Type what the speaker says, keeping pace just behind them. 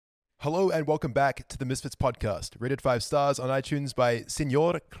Hello and welcome back to the Misfits podcast, rated 5 stars on iTunes by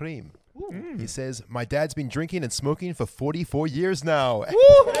Senor Cream. He says, my dad's been drinking and smoking for 44 years now. Hey!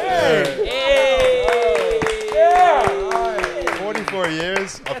 44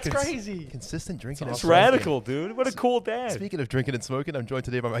 years That's crazy. Consistent drinking and That's smoking. radical, dude. What a cool dad. Speaking of drinking and smoking, I'm joined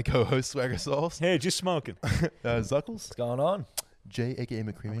today by my co-host, Swagger Sauce, Hey, just smoking. Zuckles, What's going on? Jay, a.k.a.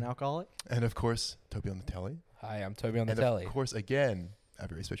 I'm McCreamy, an alcoholic. and of course, Toby on the telly. Hi, I'm Toby on the And telly. of course, again, a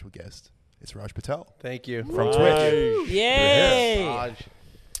very special guest. It's Raj Patel Thank you. from Twitch. Yay! Raj.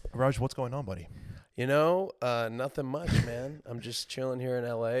 Raj, what's going on, buddy? You know, nothing much, man. I'm just chilling here in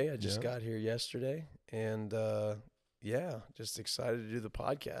LA. I just Yeah. got here yesterday, and just excited to do the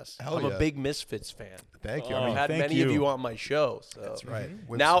podcast. Hell I'm yeah. a big Misfits fan. Thank you. Oh, I I've mean, had thank many of you. you on my show, so that's right.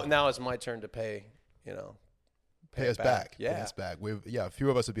 now it's my turn to pay. Pay us it back. Yeah. Pay us back. A few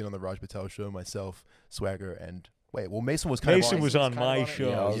of us have been on the Raj Patel show, myself, Swagger, and Mason was kind Mason of was on my show.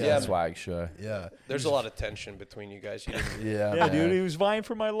 Yeah, I was Yeah. on Swag show. Yeah. There's a lot of tension between you guys. You didn't- Yeah, Yeah, dude, he was vying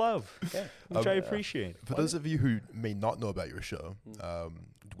for my love, yeah. which I appreciate. For those of you who may not know about your show,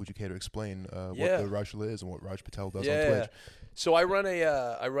 would you care to explain Yeah. what the Raj show is and what Raj Patel does on Yeah. Twitch? So I run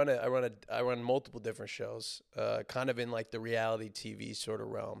multiple different shows, kind of in like the reality TV sort of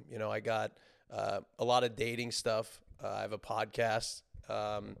realm. You know, I got a lot of dating stuff. I have a podcast,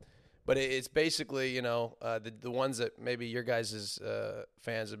 but it's basically, the ones that maybe your guys'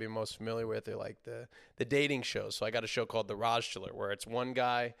 fans would be most familiar with are like the dating shows. So I got a show called The RAJJ, where it's one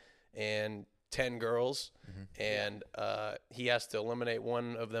guy and 10 girls, and he has to eliminate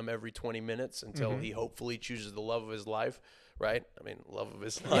one of them every 20 minutes until he hopefully chooses the love of his life, right? I mean, love of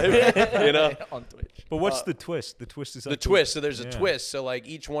his life, On Twitch. But what's the twist? The twist is The twist. So there's a Yeah. twist. So like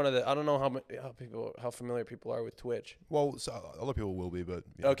each one of I don't know how familiar people are with Twitch. Well, so a lot of people will be, but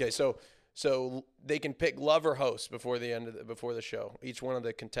yeah. Okay, so they can pick love or host before the show. Each one of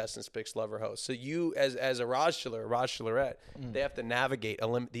the contestants picks love or host. So you, as a Rajshillerette, they have to navigate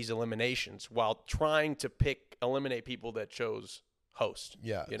these eliminations while trying to eliminate people that chose host.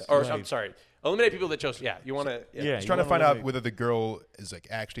 Yeah. Or Right. I'm sorry, eliminate people that chose. Yeah, you want to. Yeah, Just you trying to wanna find out eliminate- whether the girl is like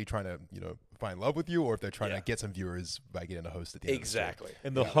actually trying to, find love with you, or if they're trying Yeah. to get some viewers by getting a host at the end. Exactly.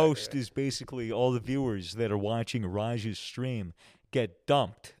 And the host is basically all the viewers that are watching Raj's stream get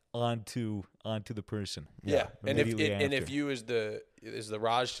dumped onto the person. Yeah, and if Immediately after. you as the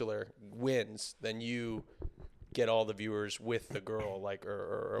Rajshiller wins, then you get all the viewers with the girl, like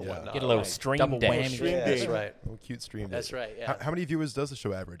or Yeah. whatnot. Get a little Right. stream Double day. whammy. Stream Yeah, day. that's right. Oh, cute stream. That's day. right. Yeah. How many viewers does the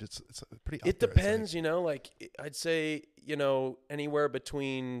show average? It's pretty. It up there, I'd say. depends, I'd say, anywhere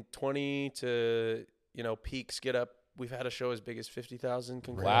between 20 to, peaks get up. We've had a show as big as 50,000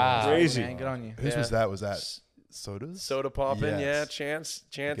 concurrent. Wow. Crazy. Man, good on you. Whose Yeah. was that? Was that Soda's? Soda popping, Yes. yeah. Chance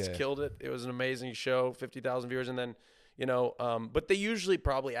Okay. killed it. It was an amazing show, 50,000 viewers. And then, but they usually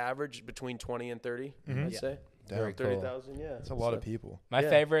probably average between 20 and 30, I'd say. Damn. Very cool. 30,000, yeah. That's a lot of people. My Yeah.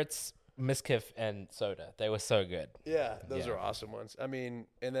 favorites, Miskiff and Soda. They were so good. Yeah, those Yeah. are awesome ones. I mean,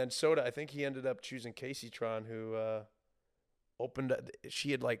 and then Soda, I think he ended up choosing Casey Tron, who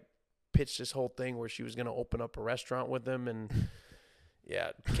she had like pitched this whole thing where she was going to open up a restaurant with him. And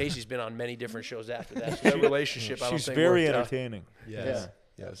yeah, Casey's been on many different shows after that. So that relationship, I don't She's think very worked out. entertaining. Yes. Yeah,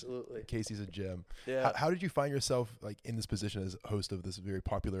 Yes. absolutely. Casey's a gem. Yeah. How did you find yourself like in this position as host of this very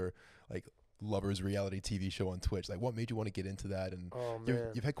popular like lovers reality TV show on Twitch? Like, what made you want to get into that? And Oh,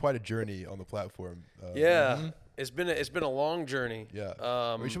 man. you've had quite a journey on the platform. Yeah. It's been a long journey. Yeah.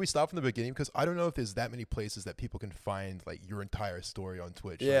 Or should we start from the beginning? Because I don't know if there's that many places that people can find like your entire story on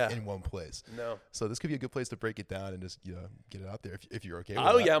Twitch like, in one place. No. So this could be a good place to break it down and just get it out there if you're okay with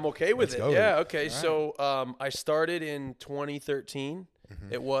Oh that. yeah, I'm okay with Let's it. go with Yeah, it. okay. So I started in 2013.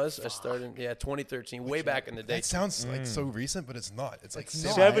 It was. I started 2013, way back in the day. That sounds like so recent, but it's not. It's like It's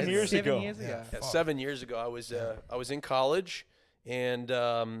 7 not. years ago. 7 years ago. Yeah. Yeah, Fuck. 7 years ago, I was in college, and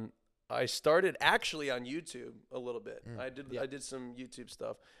I started actually on YouTube a little bit. I did some YouTube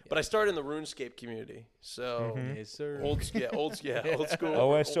stuff, but I started in the RuneScape community. So Yes, sir. old school.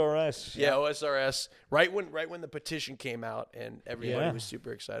 OSRS. Yeah, OSRS. Right when the petition came out, and everybody Yeah. was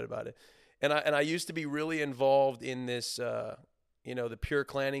super excited about it. And I used to be really involved in this, the pure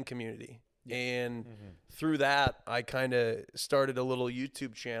clanning community. And through that, I kind of started a little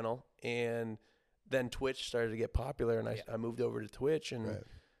YouTube channel, and then Twitch started to get popular, and I moved over to Twitch and Right.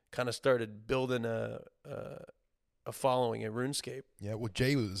 kind of started building a following in RuneScape. Yeah, well,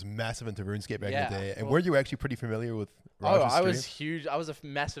 Jay was massive into RuneScape back in Yeah. the day. And Well- were you actually pretty familiar with Oh, Raj's I was stream? huge. I was a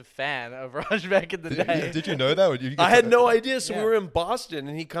massive fan of Raj back in the day. Did you know that? Or did you get I had to- no idea. So we Yeah. were in Boston,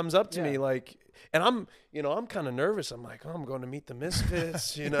 and he comes up to me Yeah. like, and I'm kind of nervous. I'm like, oh, I'm going to meet the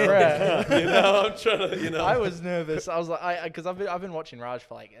Misfits, Right. I'm trying to, I was nervous. I was like, because I've been watching Raj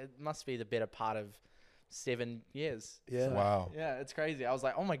for like, it must be the better part of 7 years. Yeah. Wow. Yeah, it's crazy. I was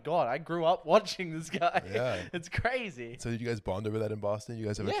like, oh my God, I grew up watching this guy. Yeah. It's crazy. So did you guys bond over that in Boston? You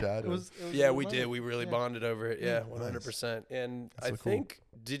guys have a chat? It was Yeah, a we moment. did. We really Yeah. bonded over it. Yeah, 100%. And That's I so cool. think,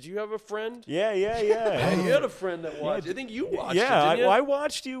 did you have a friend? Yeah. Hey, you had a friend that watched. I think you watched Yeah, it, didn't you? I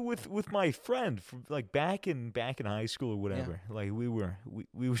watched you with my friend from like back in high school or whatever. Like we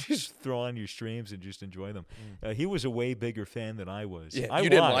would just throw on your streams and just enjoy them. He was a way bigger fan than I was. Yeah, I you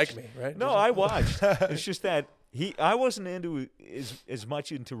didn't watched. like me, right? No, Did you? I watched. It's just that I wasn't into as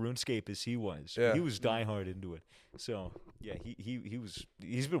much into RuneScape as he was. Yeah. He was diehard into it. So yeah,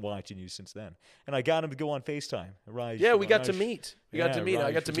 he's been watching you since then. And I got him to go on FaceTime. Raj, Yeah, we got to Raj- meet. We yeah, got to meet. I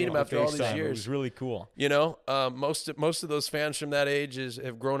Raj got to was meet on him after all these FaceTime. It years. was really cool. Most of those fans from that age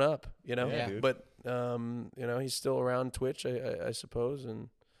have grown up. Yeah, dude. But he's still around Twitch, I suppose, and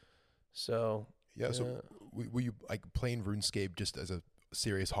so Yeah. So were you like playing RuneScape just as a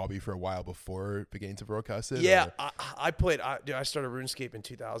serious hobby for a while before beginning to broadcast it? yeah, or- I played. I started RuneScape in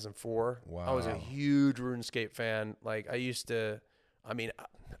 2004. I was a Wow. huge RuneScape fan. Like I used to. I mean,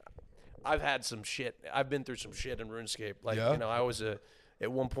 I've had some shit. I've been through some shit in RuneScape. Like Yeah?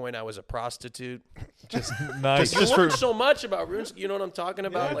 at one point I was a prostitute. just Nice. You learn so much about RuneScape. You know what I'm talking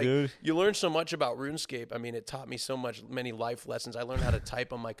about? Yeah, like dude. you learn so much about RuneScape. I mean, it taught me many life lessons. I learned how to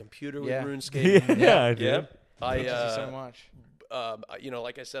type on my computer with Yeah. RuneScape. yeah, dude. Yeah. Teaches you so much.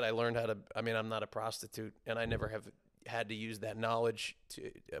 Like I said, I learned how to. I mean, I'm not a prostitute, and I never have had to use that knowledge to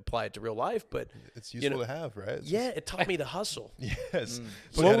apply it to real life. But it's useful know, to have, right? It's yeah, it taught me to hustle. Yes.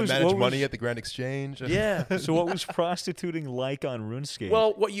 So So what how to was- manage what money was- at the Grand Exchange. Yeah. So what was prostituting like on RuneScape?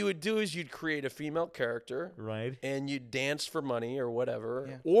 Well, what you would do is you'd create a female character, right? and you'd dance for money or whatever.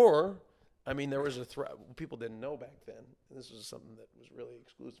 Yeah. Or, I mean, there was people didn't know back then. And this was something that was really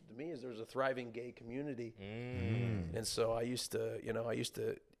exclusive to me. Is there was a thriving gay community, and so I used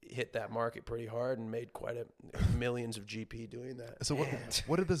to hit that market pretty hard and made quite millions of GP doing that. So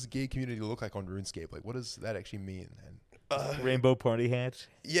what did this gay community look like on RuneScape? Like, what does that actually mean? And Rainbow party hats.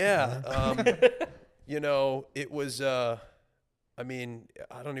 Yeah, it was. I mean,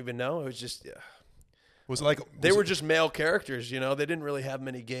 I don't even know. It was just. was it like They were just male characters, They didn't really have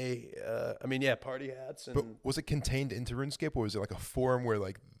many gay. Party hats. And But was it contained into RuneScape, or was it like a forum where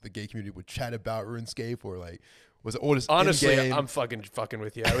like the gay community would chat about RuneScape, or like was it all just honestly, in-game? I'm fucking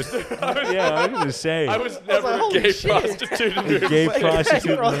with you. I was. Yeah, I was gonna say. I was never a gay prostitute. a gay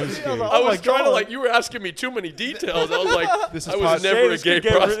prostitute in prostitute. RuneScape. I was trying to you were asking me too many details. I was like, This is I was part- never a This gay could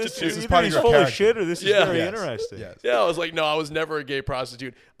get rid- prostitute. This is either part of he's your full character. of shit or this is Yeah. very Yes. interesting. Yes. Yeah, I was like, no, I was never a gay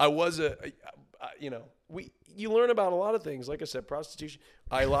prostitute. I was you learn about a lot of things. Like I said, prostitution.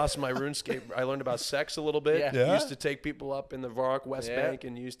 I lost my RuneScape. I learned about sex a little bit. Yeah. Yeah? Used to take people up in the Varrock West Yeah. Bank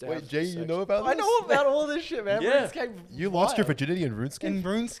and used to Wait, have Jay, sex. you know about this? I know about all this shit, man. Yeah. RuneScape You lost your wild. virginity in RuneScape. in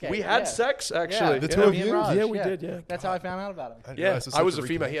RuneScape. We had yeah. sex actually. The Yeah. two of Me and you? Raj, Yeah, we did, yeah. That's how I found out about him. I didn't Yeah, realize it I was such a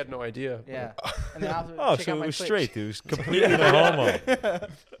female. He reconnection. had no idea. Yeah. And then after, Oh, check so out it my was Twitch. straight, dude. It was completely no homo.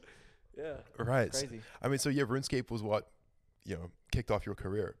 Yeah. Right. Crazy. I mean, so yeah, RuneScape was what kicked off your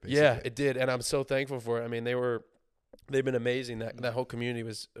career. Basically. Yeah, it did, and I'm so thankful for it. I mean, they've been amazing. That whole community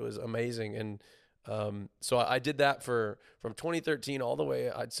was amazing, and so I did that from 2013 all the way,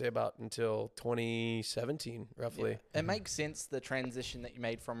 I'd say about until 2017, roughly. It makes sense, the transition that you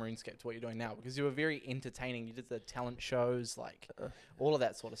made from RuneScape to what you're doing now, because you were very entertaining. You did the talent shows, like all of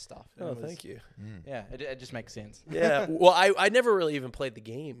that sort of stuff. And Oh, it was- thank you. Yeah, it just makes sense. Yeah. Well, I never really even played the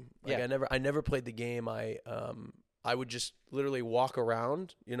game. Like Yeah. I never played the game. I would just literally walk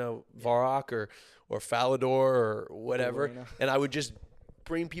around, Varrock or Falador or whatever, Arena. and I would just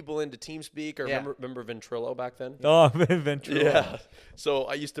bring people into TeamSpeak or Yeah. remember Ventrilo back then? Oh, Ventura. Yeah. So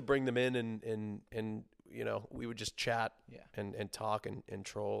I used to bring them in and we would just chat Yeah. and talk and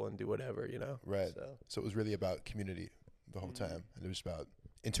troll and do whatever, Right. So. So it was really about community the whole time, and it was about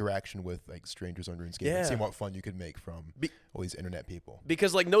interaction with like strangers on RuneScape Yeah. and seeing what fun you could make from Be- all these internet people.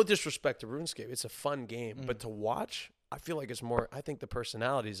 Because no disrespect to RuneScape, it's a fun game, but to watch, I feel like it's more. I think the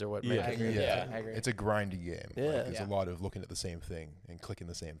personalities are what make Yeah. it. I agree. Yeah, I agree. it's a grindy game. Yeah. Like, there's Yeah. a lot of looking at the same thing and clicking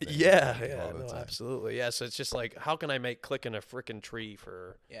the same thing. Yeah, all yeah, the no, time. absolutely. Yeah, so it's just like, how can I make clicking a freaking tree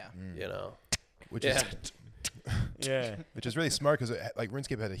for, Yeah. Which Yeah. is Yeah. which is really smart because like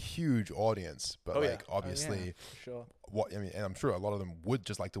RuneScape had a huge audience, but Oh, yeah. like obviously, For sure. and I'm sure a lot of them would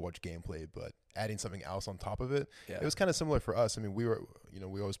just like to watch gameplay, but adding something else on top of it, Yeah. it was kind of similar for us. I mean, we were,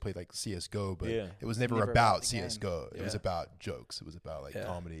 we always played like CS:GO, but Yeah. it was never, Never about about the game. CS:GO. It was Yeah. about jokes. It was about like Yeah.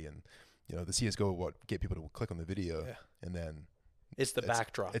 comedy and the CS:GO what get people to click on the video, Yeah. and then It's the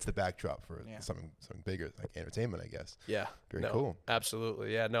backdrop. It's the backdrop for Yeah. something bigger, like entertainment, I guess. Yeah. Very No, cool.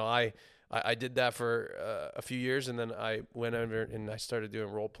 Absolutely. Yeah. No, I did that for a few years, and then I went over and I started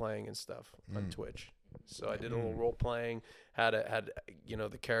doing role playing and stuff on Twitch. So I did a little role playing. Had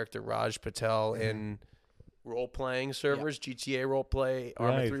the character Raj Patel in role playing servers, GTA role play,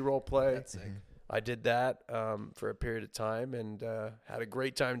 Arma Right. 3 role play. That's sick. I did that for a period of time and had a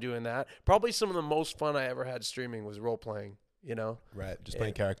great time doing that. Probably some of the most fun I ever had streaming was role playing. You know. Right. Just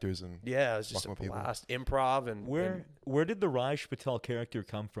playing characters and Yeah, it was just a Fucking with people. blast. Improv and Where did the Raj Patel character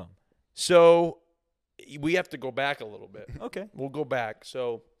come from? So we have to go back a little bit. Okay. We'll go back.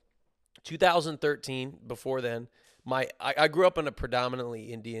 So 2013, before then, I grew up in a predominantly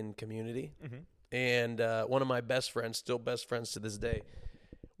Indian community. And one of my best friends, still best friends to this day,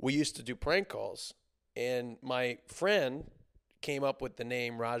 we used to do prank calls. And my friend came up with the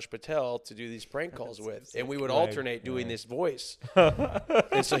name Raj Patel to do these prank calls with. And we would alternate doing this voice.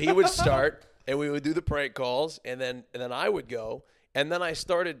 And so he would start, and we would do the prank calls, and then I would go. And then I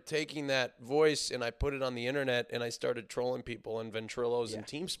started taking that voice and I put it on the internet and I started trolling people in Ventrilo's and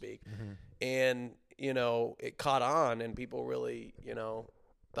TeamSpeak. And, it caught on and people really,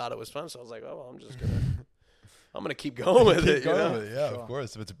 thought it was fun. So I was like, oh, well, I'm gonna keep going with it. Keep you going know? with it, yeah, of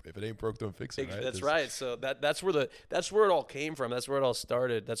course. If it ain't broke, don't fix it. Right? That's right. So that's where it all came from. That's where it all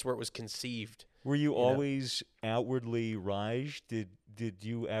started. That's where it was conceived. Were you always outwardly Raj? Did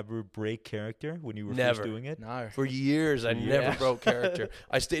you ever break character when you were Never. first doing it? No. For years, I never broke character.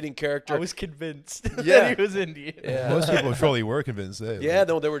 I stayed in character. I was convinced Yeah. that he was Indian. Yeah. Most people surely were convinced. Yeah,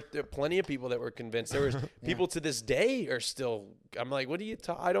 no, there were plenty of people that were convinced. There was people to this day are still. I'm like, what do you?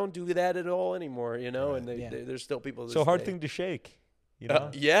 I don't do that at all anymore, And there's still people. To this So hard day. thing to shake. You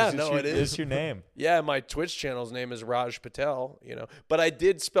know? yeah, 'Cause no, it is. It's your name. Yeah, my Twitch channel's name is Raj Patel. But I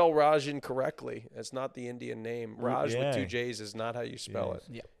did spell Raj incorrectly. It's not the Indian name. Raj with 2 J's is not how you spell it.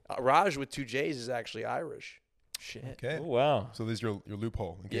 Yeah. Raj with 2 J's is actually Irish. Shit. Okay. Oh, wow. So there's your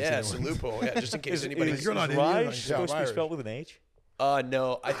loophole. In case Yeah, it's a anyone's- loophole. Yeah, just in case anybody. You're not is Indian, Raj like, yeah, supposed to be Irish. spelled with an H?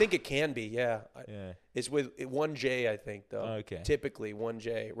 No, I think it can be. Yeah. Yeah. It's with 1 J, I think, though. Okay. Typically 1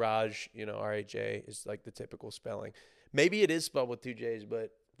 J. Raj, RAJ is like the typical spelling. Maybe it is spelled with 2 J's,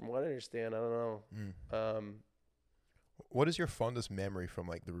 but from what I understand, I don't know. What is your fondest memory from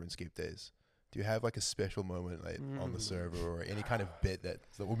like the RuneScape days? Do you have like a special moment like on the server or any kind of bit that?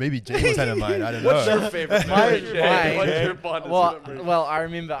 Well, maybe Jay was had in mind. I don't know. What's your favorite memory, Jay? mine- What's your fondest memory? Well, I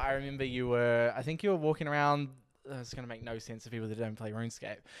remember you were. I think you were walking around. It's gonna make no sense to people that don't play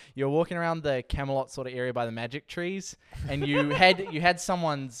RuneScape. You were walking around the Camelot sort of area by the magic trees, and you had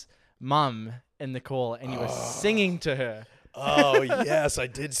someone's mum in the call, and you were singing to her. Oh, yes, I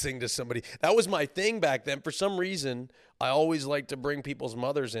did sing to somebody. That was my thing back then. For some reason, I always liked to bring people's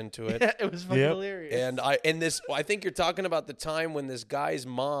mothers into it. It was fucking Yep. hilarious. And I think you're talking about the time when this guy's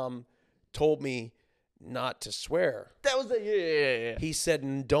mom told me not to swear. that was yeah. He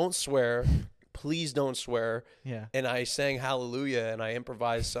said, "Don't swear. Please don't swear." Yeah. And I sang Hallelujah and I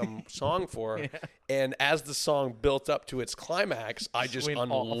improvised some song for her. And as the song built up to its climax, I just went off.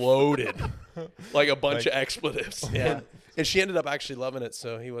 unloaded like a bunch of expletives. Yeah. And she ended up actually loving it.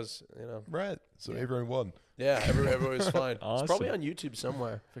 So he was, Right. So everyone won. yeah, everyone was fine. Awesome. It's probably on YouTube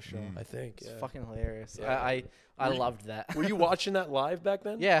somewhere, For sure. I think. It's Yeah. fucking hilarious. Yeah. I loved that. Were you watching that live back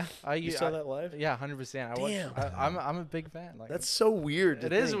then? Yeah. You saw that live? Yeah, 100%. Damn. I'm a big fan. Like, That's so weird.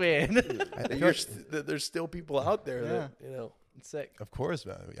 it is weird. That there's still people out there that, It's sick. Of course,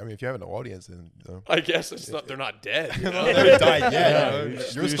 man. I mean, if you have an audience, then I guess it's not. They're not dead. they haven't died yet. Yeah, You're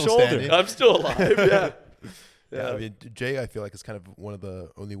your still shoulder. standing. I'm still alive. Yeah. Yeah, I mean, Jay, I feel like is kind of one of the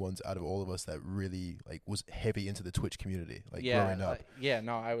only ones out of all of us that really like was heavy into the Twitch community, like growing up.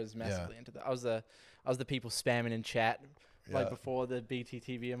 No, I was massively into that. I was the people spamming in chat. Yeah. Like before the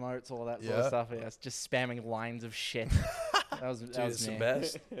BTTV emotes, all that sort Yeah. of stuff. Yeah, it's just spamming lines of shit. That was Dude, that was it's me. the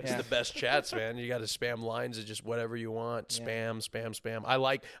best. It's Yeah. the best chats, man. You got to spam lines of just whatever you want. Yeah.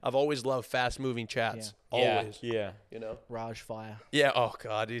 Spam. I've always loved fast moving chats. Yeah. Always. Yeah. Raj Fire. Yeah. Oh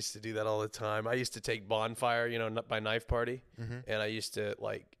God, I used to do that all the time. I used to take Bonfire, by Knife Party, and I used to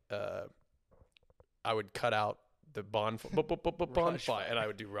I would cut out the bonfire, and I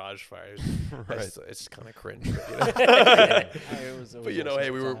would do Raj Fire. Right. It's kind of cringe, but, It was but hey,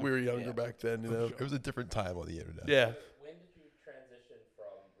 awesome we time. were younger Yeah. back then, It was a different time on the internet. Yeah. When did you transition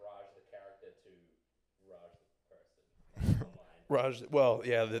from Raj the character to Raj the person online? Raj, well,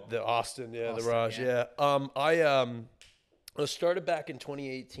 yeah, the Austin, the Austin, Raj, yeah. I started back in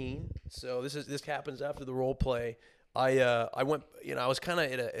 2018. So this happens after the role play. I went, I was kind of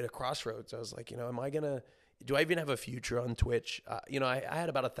at a crossroads. I was like, do I even have a future on Twitch? I had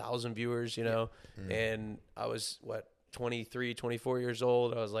about 1,000 viewers, and I was 23, 24 years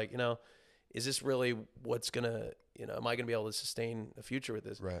old. I was like, is this really what's going to, am I going to be able to sustain a future with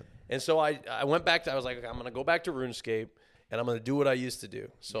this? Right. And so I went back to, I was like, I'm going to go back to RuneScape and I'm going to do what I used to do.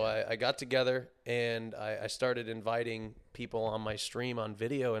 So I got together and I started inviting people on my stream on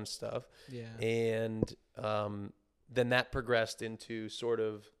video and stuff. Yeah. And then that progressed into sort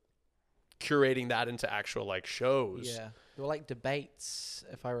of curating that into actual like shows. Yeah. There were like debates,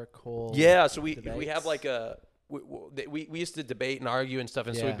 if I recall. Yeah. So we Debates. have like we used to debate and argue and stuff.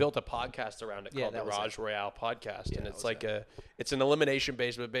 And so we Yeah. built a podcast around it Yeah, called the that was RAJJ Royale podcast. Yeah, And that it's was like it's an elimination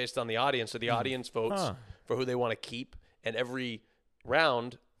based, but based on the audience. So the audience votes for who they want to keep. And every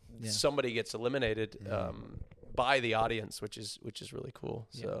round, somebody gets eliminated by the audience, which is really cool.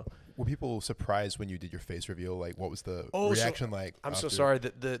 Yeah. So Were people surprised when you did your face reveal? Like, what was the so reaction like? I'm so after? sorry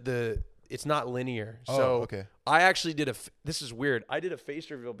that the it's not linear. Oh, so okay. I actually did this is weird. I did a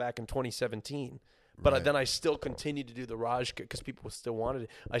face reveal back in 2017, but Right. then I still continued to do the Raj because people still wanted it.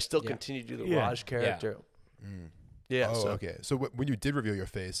 I still continued to do the Yeah. Raj character. Yeah. Oh, so okay. So when you did reveal your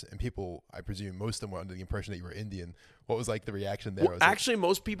face, and people, I presume most of them were under the impression that you were Indian. What was like the reaction there? well, Was it- actually,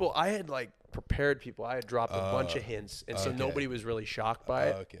 most people I had like prepared people. I had dropped a bunch of hints, and so okay. nobody was really shocked by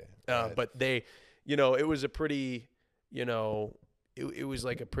it. okay. Right. But they, it was a pretty, it was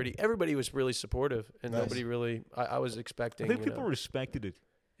like a pretty. Everybody was really supportive, and Nice. nobody really. I was I expecting. think people respected it.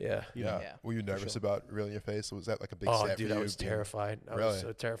 Yeah. yeah. Yeah, Were you nervous about revealing your face? Was that like a big Oh, step dude, for I you? was being- terrified. I Really? was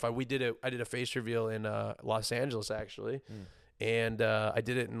so terrified. I did a face reveal in Los Angeles actually, Hmm. and I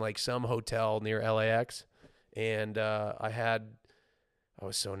did it in like some hotel near LAX, and I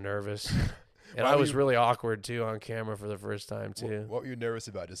was so nervous, and Why I were was you- really awkward too on camera for the first time too. What were you nervous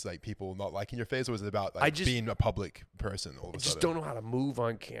about? Just like people not liking your face, or was it about like I just- being a public person all of I a just sudden? don't know how to move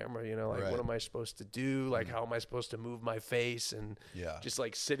on camera, like Right. what am I supposed to do? Like how am I supposed to move my face? And Yeah. just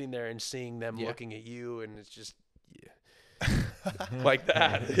like sitting there and seeing them Yeah. looking at you, and it's just like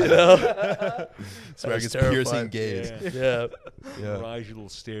that, you know. Swag was is piercing terrified. gaze. Yeah, Yeah. Raj little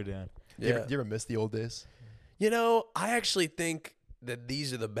stare down. yeah. You ever miss the old days? I actually think that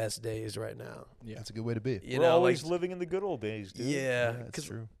these are the best days right now. Yeah. That's a good way to be. You We're know, always like, living in the good old days, dude. yeah, that's because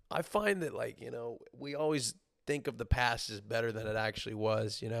true. I find that we always think of the past as better than it actually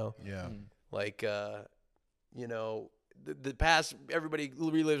was. Yeah. Like the past, everybody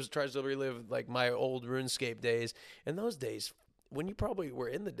tries to relive like my old RuneScape days, and those days. When you probably were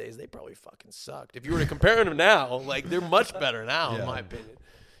in the days, they probably fucking sucked. If you were to compare them now, like they're much better now, Yeah. in my opinion.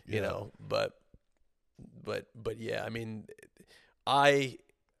 Yeah. But yeah, I mean, I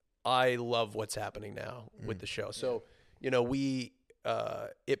love what's happening now with the show. So, we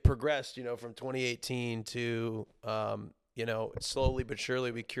it progressed, from 2018 to slowly but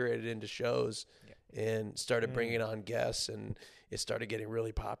surely we curated into shows and started bringing on guests, and it started getting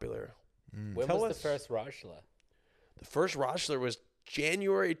really popular. When Tell was us- the first Rajla? The first Rochler was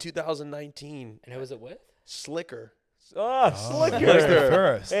January 2019. And who was it with? Slicker. Oh, Slicker. Slicker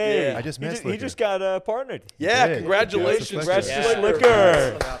first. Hey, I just missed he Slicker. just got partnered. Yeah, did. congratulations. Congrats to Congrats to Slicker.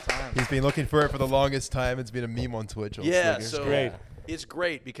 Slicker. About time. He's been looking for it for the longest time. It's been a meme on Twitch. Old Yeah, Slicker. so great. it's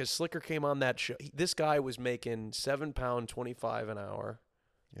great because Slicker came on that show. This guy was making £7.25 an hour,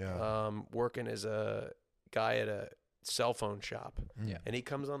 Yeah. working as a guy at a cell phone shop. Yeah. And he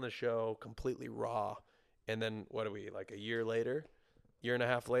comes on the show completely raw. And then what are we, like a year and a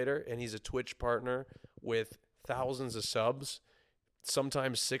half later, and he's a Twitch partner with thousands of subs,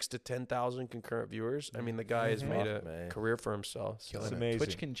 sometimes 6,000 to 10,000 concurrent viewers. I mean, the guy has made a man. career for himself. So. It's it. amazing.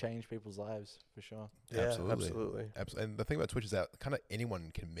 Twitch can change people's lives for sure. Yeah, Absolutely. absolutely. And the thing about Twitch is that kind of anyone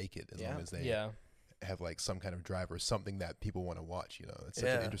can make it as long as they Yeah. have like some kind of drive or something that people want to watch. It's such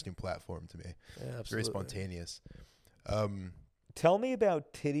an Yeah. interesting platform to me. Yeah, It's very absolutely. spontaneous. Tell me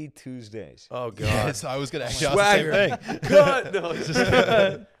about Titty Tuesdays. Oh, God. Yes, I was going to ask you the same Swagger. thing. God, no, it's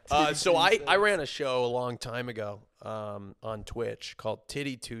just so I ran a show a long time ago on Twitch called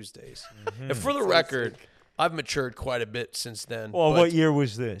Titty Tuesdays. And for the record, I've matured quite a bit since then. Well, but what year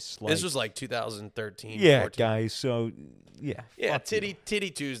was this? This was like 2013. yeah, 14. guys. So yeah, Yeah, fuck you. Titty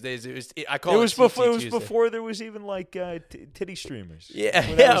Tuesdays. I call It it was TT before. It was Tuesday. before there was even like titty streamers. Yeah, When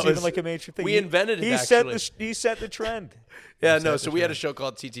yeah, that was it even was- like a major thing. we invented it, He actually. set the trend. Yeah, Set no. the So we had a trend. show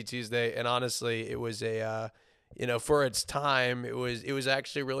called TT Tuesday, and honestly, it was a, for its time, it was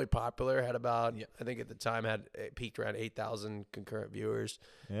actually really popular. Had about, I think at the time it peaked around 8,000 concurrent viewers,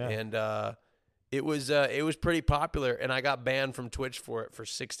 Yeah. and it was pretty popular, and I got banned from Twitch for it for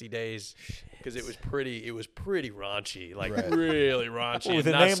 60 days because it was pretty raunchy, like really raunchy. Well, with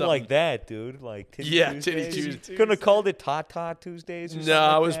a Not name something- like that, dude, like Titty Yeah, Tuesdays. Titty Tuesdays. Couldn't have called it Tot Tuesdays. Or No, something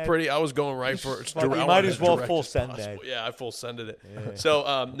I like was that? I was going right for it. Fuck, you might as well full send that. Yeah, I full sended it. Yeah.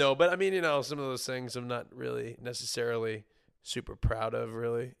 So no, but I mean, some of those things I'm not really necessarily super proud of,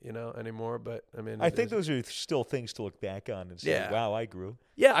 really, anymore. But I mean, I think those are still things to look back on and say, Yeah. "Wow, I grew."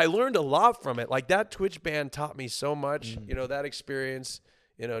 Yeah, I learned a lot from it. Like that Twitch ban taught me so much. Mm. That experience,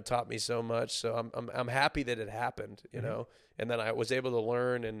 taught me so much. So I'm happy that it happened. Mm-hmm. And then I was able to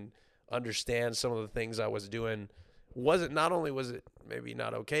learn and understand some of the things I was doing. Not only was it maybe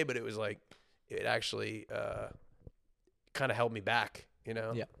not okay, but it was like it actually kind of held me back.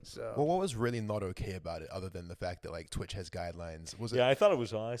 Yeah. So Well, what was really not okay about it, other than the fact that like Twitch has guidelines? Was it Yeah, I thought it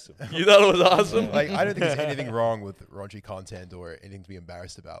was awesome. you thought it was awesome? like I don't think there's anything wrong with raunchy content or anything to be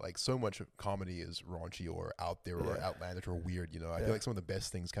embarrassed about. Like so much of comedy is raunchy or out there or outlandish or weird. I feel like some of the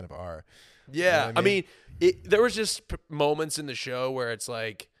best things kind of are. Yeah, what I I mean, there was just moments in the show where it's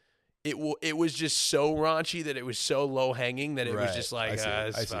like it was just so raunchy that it was so low hanging that it was Right. just like I see. I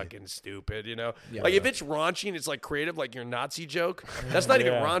it's see. fucking stupid, Yeah. Like if it's raunchy and it's like creative, like your Nazi joke, that's not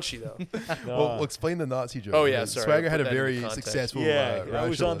even Yeah. raunchy though. No. Well, explain the Nazi joke. Oh, yeah, because sorry, Swagger I'll had put a that into very context. successful. Yeah, I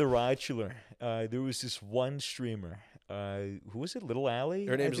was on Raunchy- the RAJJ. There was this one streamer. Who was it? Little Allie?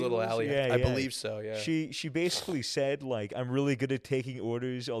 Her I name's think it Little was? Allie. Yeah, I yeah. believe so. Yeah. She basically said, like, I'm really good at taking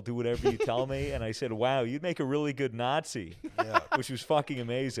orders. I'll do whatever you tell me. And I said, wow, you'd make a really good Nazi, which was fucking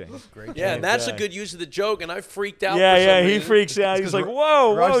amazing. Great. Yeah, joke. and that's a Yeah. good use of the joke, and I freaked out. Yeah, for some yeah, he reason. freaks out. He's 'cause like, Ra-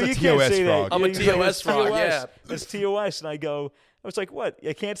 whoa, Raj's whoa, the you can't TOS say that. frog. I'm a He's like, TOS "It's frog, TOS. yeah." It's TOS. And I was like, what?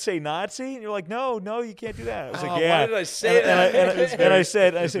 I can't say Nazi? And you're like, no, you can't do that. I was Oh, like, why yeah. did I say and, that? And I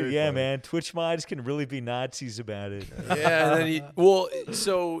said, very yeah, funny. man, Twitch mods can really be Nazis about it. Yeah, and then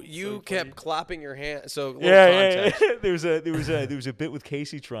so you kept clapping your hand. So little Yeah. context. There was a bit with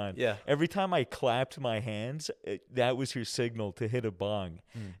Casey Tron. Yeah. Every time I clapped my hands, that was her signal to hit a bong,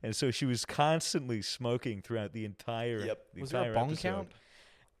 Hmm. and so she was constantly smoking throughout the entire. Yep. The Was there a entire bong episode. count?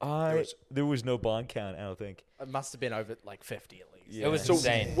 There was no bong count. I don't think. It must have been over like 50 at least. Yeah. It was So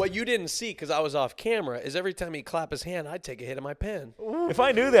insane. what you didn't see, because I was off camera, is every time he'd clap his hand, I'd take a hit of my pen. If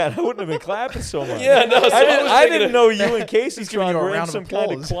I knew that, I wouldn't have been clapping so much. Yeah, no, so I didn't know you and Casey giving Tron you a were in round of some kind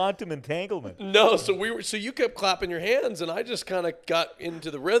of applause. quantum entanglement. No, so you kept clapping your hands, and I just kind of got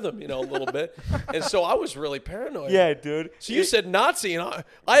into the rhythm, a little bit, and so I was really paranoid. Yeah, dude. So you said Nazi, and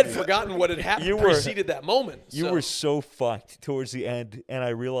I had forgotten what had happened You were- preceded that moment. You so. were so fucked towards the end, and I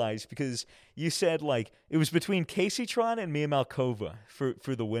realized because you said like it was between Casey Tron and Mia Malkova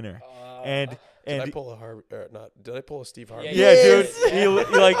for the winner, and Did I pull a Harvey? Not? Did I pull a Steve Harvey? yeah, dude.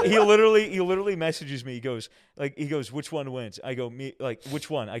 He literally messages me. He goes which one wins? I go me which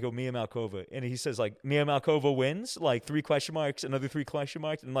one? I go Mia Malkova, and he says like Mia Malkova wins, like 3 question marks, another 3 question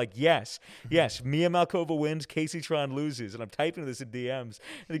marks, and I'm like yes, Mia Malkova wins, Casey Tron loses, and I'm typing this in DMs,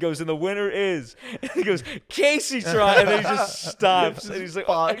 and he goes and the winner is, and he goes Casey Tron, and then he just stops, and he's like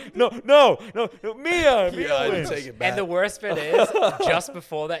oh, no, Mia Yeah, I had wins. to take it back. And the worst bit is, just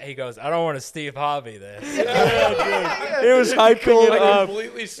before that, he goes, I don't want to Steve Harvey this. Yeah, dude. It was hyping it I up.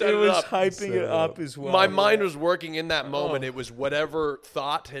 completely set It it was up. hyping it up as well. My mind was working in that moment. It was whatever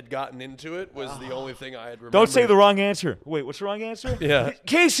thought had gotten into it was the only thing I had remembered. Don't say the wrong answer. Wait, what's the wrong answer? Yeah.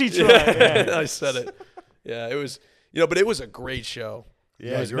 Casey Tron. Yeah. I said it. Yeah, it was. But it was a great show.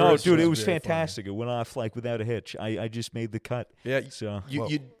 Yeah, Yours no, was dude, it was very funny. fantastic. It went off like without a hitch. I just made the cut. Yeah, So,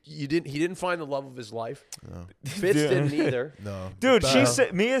 you didn't. He didn't find the love of his life. Fitz Dude. didn't either. No, dude,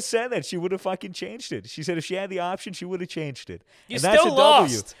 But, Mia said that she would have fucking changed it. She said if she had the option, she would have changed it. You and that's still a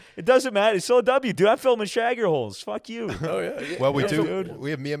W. lost. It doesn't matter. It's still a W. Dude, I'm filming Shagger holes. Fuck you. Oh yeah. Well, we Yeah, do. dude.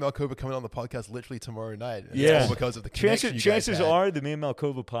 We have Mia Malkova coming on the podcast literally tomorrow night. And it's Yeah. all because of the connection Chances you guys had. are the Mia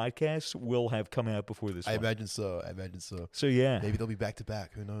Malkova podcast will have come out before this I one. imagine so. So yeah, Maybe they'll be back to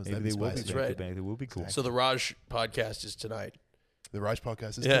back. Who knows? maybe That'd be they will be spicy. back right. to back. They will be cool. So the Raj podcast is tonight. The RAJJ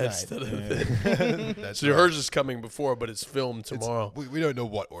podcast is Yeah, tonight. instead of That's so right. hers is coming before, but it's filmed It's- tomorrow. We don't know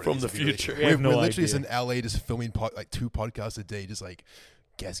what order From these the will be released. future. We have We're no literally just idea. in LA, just filming like 2 podcasts a day, just like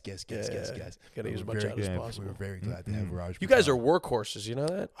guess. Yeah. We're Gotta use as much very out as glad- possible. We're very glad to have RAJJ. You guys are workhorses, you know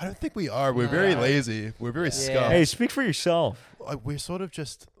that? I don't think we are. We're very lazy. We're very scuffed. Hey, speak for yourself. We're sort of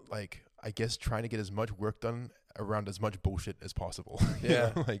just like, I guess, trying to get as much work done around as much bullshit as possible. You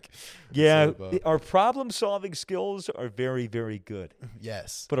Yeah. know, like Yeah, sort of, our problem-solving skills are very, very good,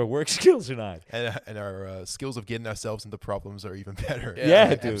 yes. but our work skills are not. And our skills of getting ourselves into problems are even better. Yeah,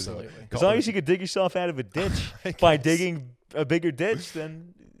 Yeah, dude. absolutely. As long as you can dig yourself out of a ditch I by guess. digging a bigger ditch,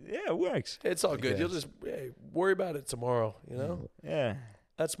 then yeah, it works. It's all good. You'll guess. just worry about it tomorrow, you know? Yeah.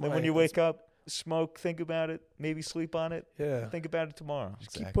 That's my Then when you wake up, smoke, think about it, maybe sleep on it. Yeah. Think about it tomorrow.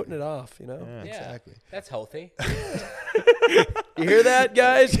 Just keep putting it off, you know? Yeah. Yeah, Exactly. that's healthy. You hear that,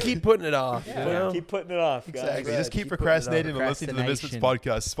 guys? Keep putting it off. Yeah. You know? Keep putting it off, guys. Exactly. Right. Just keep Keep putting it procrastinating on. and listening to the Misfits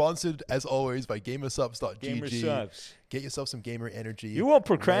Procrastination. podcast. Sponsored, as always, by GamerSubs.gg. Gamer subs. Get yourself some gamer energy. You won't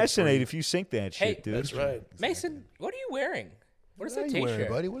procrastinate Lead-free. if you sync that Hey, shit, dude. That's right. Mason, what are you wearing? What is What that are you wearing,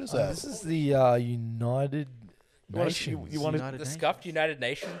 T-shirt? buddy? What is that? This is the United Nations. you wanna- United The Nations. Scuffed United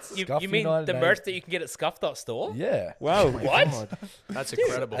Nations. You Scuffed mean United the Nations. merch that you can get at Scuff.store? Yeah. Wow. What? That's Dude,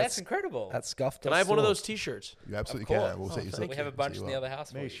 incredible. That's incredible. That's scuffed. Can I have one of those T-shirts? You absolutely Of course. can. We'll set you thank up. we have a bunch in the other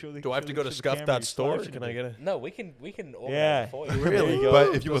house. For Hey, you. show the- Do I have show to the- go to show the camera you're scuff.store? flashing Can it. I get a? No, we can organize Yeah. it for you. There you go.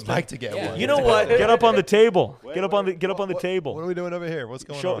 But if you would like to get Yeah. one, You know it's what? okay. Get up on the table. Get up on the What table. are we doing over here? What's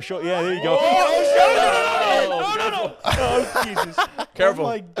going Show, on? show. Yeah, there you go. No. Oh, Jesus. Careful. Oh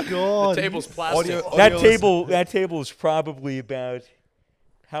my god. The table's plastic. That table is probably about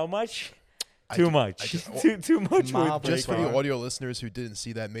how much? Too much. Too much. Marble. wood Just for breaking. the audio listeners who didn't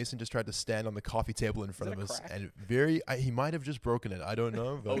see that, Mason just tried to stand on the coffee table in front of us, and he might have just broken it. I don't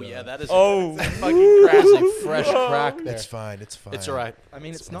know. But, Oh yeah, that is. Oh, Fucking crazy fresh crack there. it's fine. It's fine. It's all right. I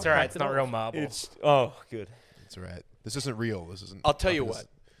mean, it's not. It's all right. cracked It's at not all. real marble. it's good. It's all right. This isn't real. This isn't. I'll tell you this- what.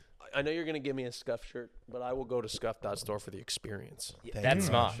 I know you're gonna give me a Scuff shirt, but I will go to scuff.store for the experience Thank that's you.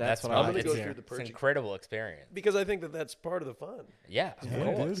 smart. That's That's what I smart. like to It's, hear. it's Purchase. an incredible experience. because I think that that's part of the fun. Yeah, of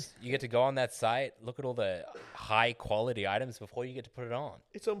Yeah, course. You get to go on that site, look at all the high quality items before you get to put it on.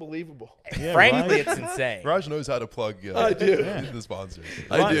 It's unbelievable. Yeah, Frankly, Raj- it's insane. Raj knows how to plug. I do. The sponsors.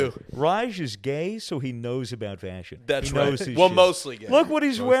 I do. Raj is gay, so he knows about fashion. That's he right. knows his Well, shit. mostly gay. Look what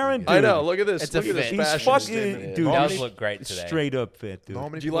he's Mostly wearing, gay. dude. I know. Look at this. It's a Look at this fit. He's fashion fucking, statement. dude. It does he's look great today. Straight up fit, dude. How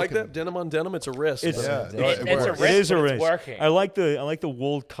many Do you people like can- that denim on denim? It's a wrist. It's, Yeah, it's, no, it it's a works. it risk, is a but it's risk. working. I like the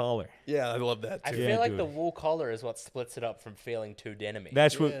wool collar. Yeah, I love that I too. feel Yeah, like dude. the wool collar is what splits it up from feeling too denim-y.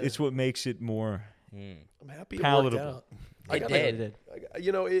 That's what Yeah. it's what makes it more. I'm happy it palatable. worked out. I It got did.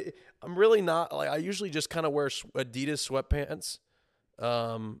 You know, I'm really not like I usually just kind of wear Adidas sweatpants,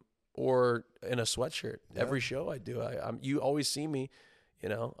 or in a sweatshirt every show I do. You always see me, you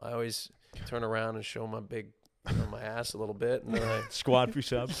know. I always turn around and show my ass a little bit, and then I Squad for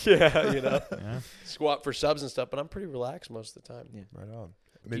subs. yeah, you know, Yeah. squat for subs and stuff. But I'm pretty relaxed most of the time. Yeah. Right on.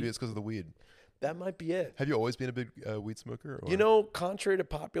 Maybe it's because of the weed. That might be it. Have you always been a big weed smoker? Or? You know, contrary to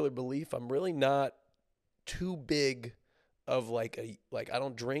popular belief, I'm really not too big of like I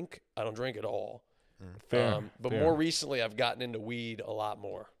don't drink at all. Fair. But fair. more recently, I've gotten into weed a lot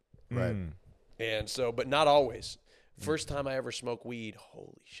more. Right. Mm. And so, but not always. First time I ever smoked weed,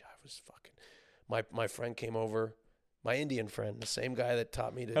 holy shit, I was fucking. My friend came over, my Indian friend, the same guy that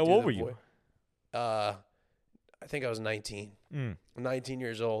taught me to. How do old the were you? I think I was 19. Mm. 19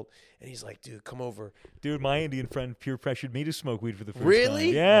 years old, and he's like, "Dude, come over." Dude, my Indian friend peer pressured me to smoke weed for the first Really?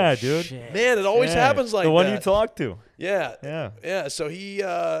 time. Yeah, Oh, dude. shit. Man, it always Yeah. happens like the one that. you talked to. Yeah, Yeah. yeah. So he,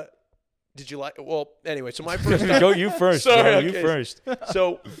 did you like? Well, anyway, so my first time. Go you first. Sorry, bro. okay. You first.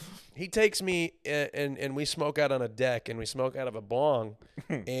 So he takes me and we smoke out on a deck and we smoke out of a bong,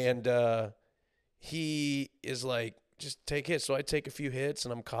 and he is like, just take hits. So I take a few hits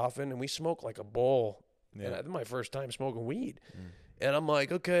and I'm coughing and we smoke like a bowl. Yeah. And that's my first time smoking weed. And I'm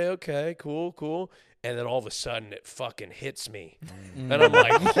like, okay, cool. And then all of a sudden it fucking hits me. And I'm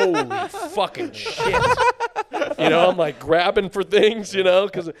like, holy fucking shit. You know, I'm like grabbing for things, you know,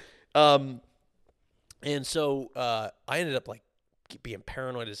 because, and so I ended up like being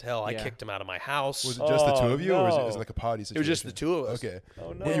paranoid as hell. I Yeah. kicked him out of my house. Was it just the two Oh, of you, or was no. it like a party It situation? was just the two of us. Okay.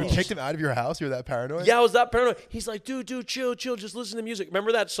 Oh no. Well, you kicked him out of your house? You were that paranoid? Yeah, I was that paranoid. He's like, dude, chill, just listen to music.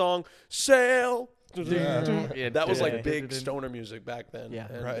 Remember that song, Sail? Yeah, That was yeah. like big stoner music back then. Yeah.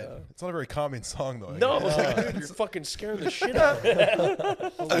 And, Right. It's not a very calming song, though. I no, I guess. was like, dude, you're fucking scaring the shit out of me.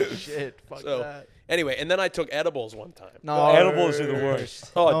 Holy shit. Fuck So, that. anyway, and then I took edibles one time. No. Edibles are the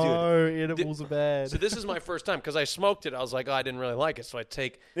worst. Oh, dude. No, edibles are bad. So this is my first time because I smoked it. I was like, oh, I didn't really like it. So I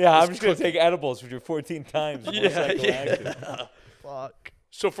take. Yeah, I'm this just gonna cookie. take edibles, which are 14 times. more psychoactive. Fuck.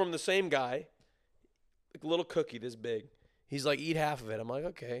 So from the same guy, like a little cookie this big. He's like, eat half of it. I'm like,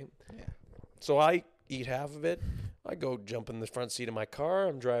 okay. Yeah. So I eat half of it. I go jump in the front seat of my car.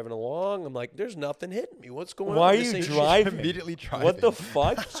 I'm driving along. I'm like, there's nothing hitting me. What's going on? Why are This you ain't shit. driving? Immediately driving. What the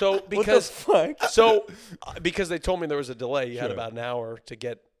fuck? So What the because fuck? because they told me there was a delay. You had Sure. about an hour to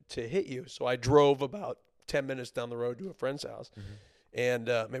get to hit you. So I drove about 10 minutes down the road to a friend's house. And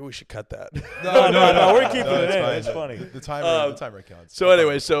maybe we should cut that. No, we're keeping it it's in. fine. That's funny. The timer counts. So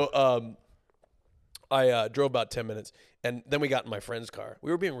anyway, I drove about 10 minutes, and then we got in my friend's car.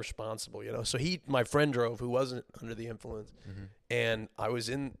 We were being responsible, you know. So my friend drove, who wasn't under the influence, and I was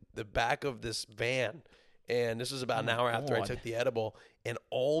in the back of this van, And this was about an hour after I God. took the edible. And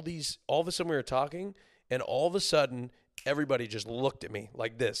all of a sudden we were talking, and all of a sudden everybody just looked at me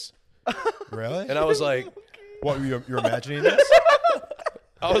like this. Really? And I was like, What, you're imagining this?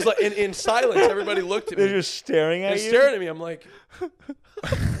 I was like, in silence, everybody looked at me. They're just staring at They're you. staring at me. I'm like,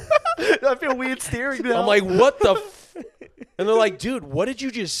 I feel weird staring now. I'm like, what the? And they're like, dude, what did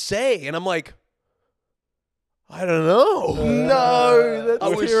you just say? And I'm like, I don't know. No, that's I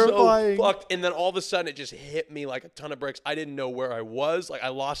was terrifying. so fucked. And then all of a sudden, it just hit me like a ton of bricks. I didn't know where I was. Like, I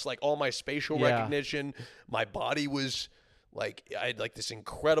lost like all my spatial Yeah. recognition. My body was like, I had like this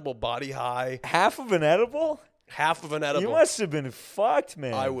incredible body high. Half of an edible? Half of an edible. You must have been fucked,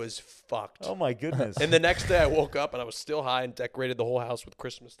 man. I was fucked. Oh my goodness. And the next day, I woke up and I was still high and decorated the whole house with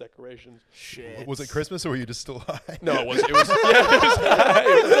Christmas decorations. Shit. Was it Christmas or were you just still high? No, it was. It was. Yeah,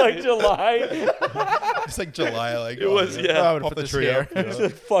 it was like July. It's like July, like It was, man, yeah. pop the tree up. It's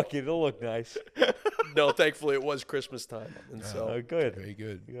like, fuck it, it'll look nice. no, thankfully it was Christmas time, and so Oh, good. Very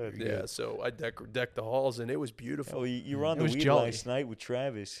good. Good. Very yeah, good. so I decked the halls, and it was beautiful. Oh, you were on It the was weed jolly. last night with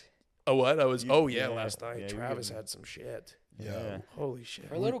Travis. Oh, what? I was. Oh yeah, yeah, last night yeah, you were Travis getting- had some shit. Yeah. Holy shit.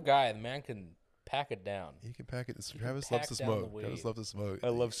 For a little guy, the man can pack it down. You can pack it. Travis pack loves to down the smoke. Travis weed. loves to smoke. I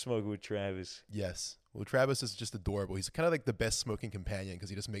love smoking with Travis. Yes. Well, Travis is just adorable. He's kind of like the best smoking companion because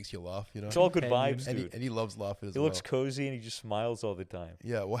he just makes you laugh, you know? It's all good Companion. vibes, and, dude. he loves laughing as He well. looks cozy and he just smiles all the time.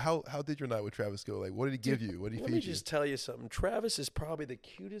 Yeah. Well, how did your night with Travis go? Like, what did he give you? What did he Let feed me you? just tell you something. Travis is probably the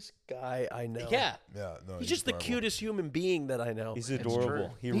cutest guy I know. Yeah. Yeah. No. He's just the adorable. cutest human being that I know. He's It's adorable. true.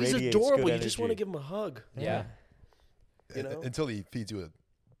 He He's radiates adorable. good You just want to energy. give him a hug. Yeah. You know? Until he feeds you a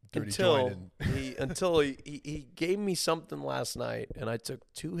dirty Until joint. And until he gave me something last night, and I took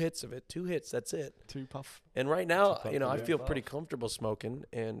 2 hits of it. 2 hits. That's it. Too puff. And right now, puff you know, I of it. feel pretty comfortable smoking,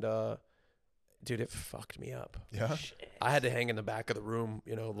 and dude, it fucked me up. yeah. I had to hang in the back of the room,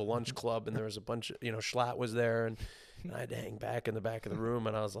 you know, the lunch club, and there was a bunch of, you know, Schlatt was there, and I had to hang back in the back of the room,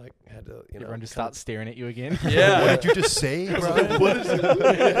 and I was like, had to, you know, Everyone just kinda- starts staring at you again. Yeah. What did you just say, bro?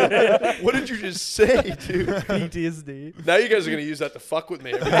 What did you just say, dude? PTSD. Now you guys are gonna use that to fuck with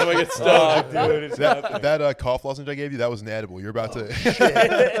me every time I get stoned. Oh, dude, it's happening. That cough lozenge I gave you, that was an edible. You're about to.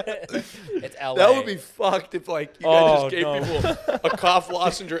 It's LA. That would be fucked if like you guys Oh, just gave no. people a cough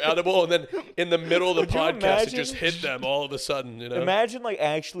lozenge or edible, and then in the middle of the Would you podcast it imagine? just hit them all of a sudden. You know, Imagine like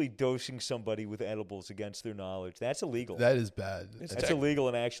actually dosing somebody with edibles against their knowledge. That's illegal. That is bad. It's That's tech- illegal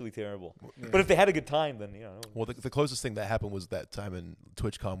and actually terrible. But if they had a good time, then you know. Well, the closest thing that happened was that time in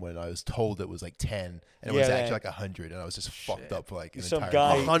TwitchCon when I was told it was like 10, and it was Yeah, actually that- like 100, and I was just fucked up for like an Some entire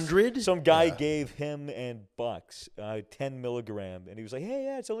guy- month. 100. Some guy Yeah. gave him and Bucks 10 milligram, and he was like, "Hey,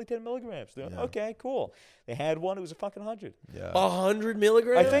 yeah, it's only 10 milligrams." They're like, Yeah. Okay, cool. They had one; it was a fucking 100. Yeah. 100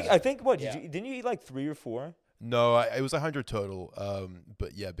 milligrams. I think what Yeah. didn't you eat like 3 or 4? No, it was 100 total.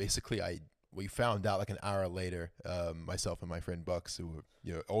 But yeah, basically, we found out like an hour later. Myself and my friend Bucks, who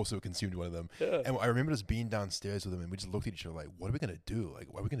were, also consumed one of them. Yeah. And I remember just being downstairs with him, and we just looked at each other like, "What are we gonna do? Like,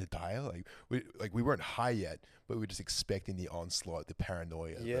 are we gonna die? We weren't high yet, but we were just expecting the onslaught, the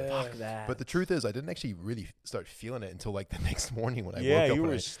paranoia. Yeah. Fuck that. But the truth is, I didn't actually really start feeling it until like the next morning when I Yeah, woke up. you and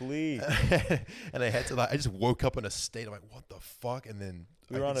were I- asleep. and I had to I just woke up in a state. I'm like, what the fuck? And then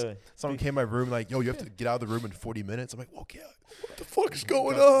We were on a someone came in my room like, yo, you have to get out of the room in 40 minutes. I'm like, okay, What the fuck's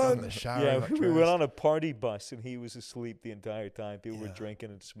going got in the on? shower. yeah. got We went dressed. on a party bus, and he was asleep the entire time. People were Yeah. drinking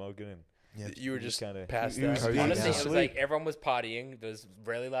and smoking, and Yeah, You were he just kinda passed he was out. being Honestly, it was asleep. like everyone was partying. There was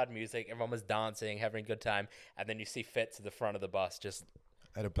really loud music. Everyone was dancing, having a good time. And then you see Fitz at the front of the bus just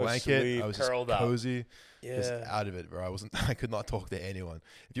I had a blanket. asleep, I was just curled up. cozy, just Yeah. out of it, bro. I could not talk to anyone.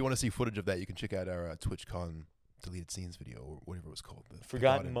 If you want to see footage of that, you can check out our TwitchCon deleted scenes video or whatever it was called. The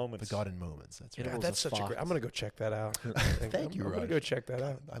Forgotten Moments. Forgotten moments. That's It right. God, was that's a such a great. fuck. I'm gonna go check that out. Thank you, I'm gonna Raj. go check that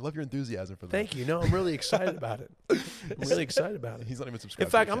out. I love your enthusiasm for that. Thank you. No, I'm really excited about it. I'm really excited about it. He's not even subscribed. In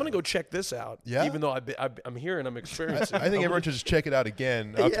fact, I'm gonna go check this out. Yeah? Even though I'm here and I'm experiencing. I think everyone should just check it out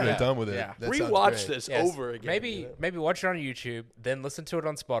again after Yeah. they're done with it. Yeah. That sounds rewatch great. this Yes. over again. Maybe you know? maybe watch it on YouTube, then listen to it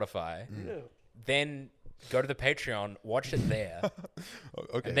on Spotify, Yeah. then go to the Patreon, watch it there. Oh,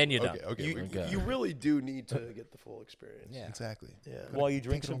 okay. And then you're okay, done. Okay. You really do need to get the full experience. Yeah. Exactly. Yeah. while you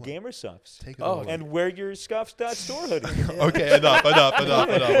drink Take it some all gamer subs. Take it Oh, all. And wear your Scuffs.store hoodie. Okay, enough.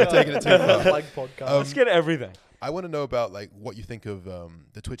 We're taking it too far. Like podcast. Let's get everything. I want to know about like what you think of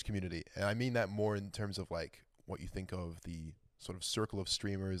the Twitch community, and I mean that more in terms of like what you think of the sort of circle of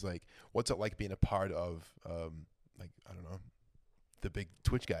streamers. Like, what's it like being a part of like I don't know, the big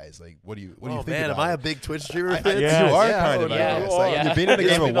Twitch guys. Like, what do you think Oh man, about am I it? a big Twitch streamer? You Yes. are Yeah, kind of. yeah. I guess. Oh, Like, yeah. you've been in the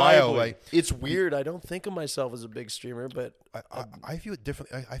game a while. Undeniably. Like, It's weird. I don't think of myself as a big streamer, but I feel it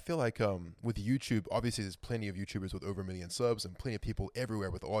differently. I feel like with YouTube, obviously there's plenty of YouTubers with over 1 million subs and plenty of people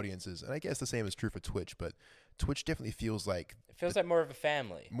everywhere with audiences. And I guess the same is true for Twitch, but Twitch definitely feels like It feels like more of a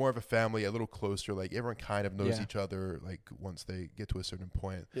family. more of a family, a little closer. Like everyone kind of knows Yeah. each other. Like once they get to a certain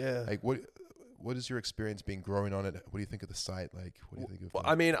point. yeah. Like what is your experience being growing on it? What do you think of the site? Like what do you think of? Well, the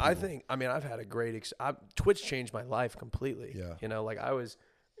I mean, people? I've had a great. Twitch changed my life completely. Yeah. You know, like I was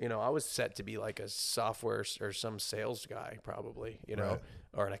set to be like a software or some sales guy, probably. You know, Right.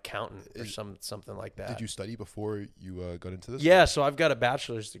 or an accountant or something like that. Did you study before you got into this? Yeah. So I've got a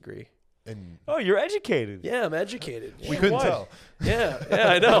bachelor's degree. And Oh, you're educated. Yeah, I'm educated. we couldn't What? tell. Yeah,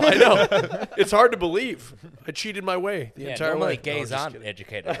 I know. It's hard to believe. I cheated my way the Yeah, entire normally way. No, gays I'm just aren't kidding.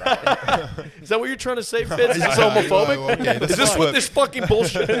 educated, right? Is that what you're trying to say, Fitz? Is this I- homophobic? okay, Is this fine. what this fucking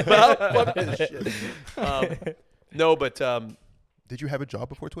bullshit is about? Fuck this shit. No, but Did you have a job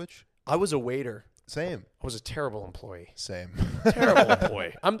before Twitch? I was a waiter. Same. I was a terrible employee. Same. Terrible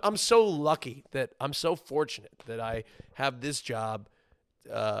employee. I'm so lucky that I'm so fortunate that I have this job.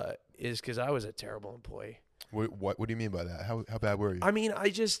 Is because I was a terrible employee. What do you mean by that? How bad were you? I mean,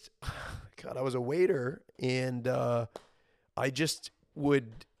 I was a waiter, and I just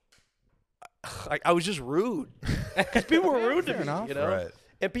would. I was just rude. 'Cause people were rude to fair me, enough. you know. Right.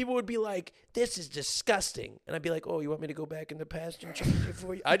 And people would be like, "This is disgusting," and I'd be like, "Oh, you want me to go back in the past and change it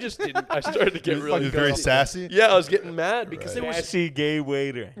for you?" I just didn't. I started to get really You're very sassy. Yeah, I was getting mad because it was. Sassy gay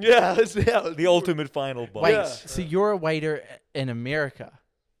waiter. Yeah, The ultimate final boss. Wait, Yeah. so you're a waiter in America,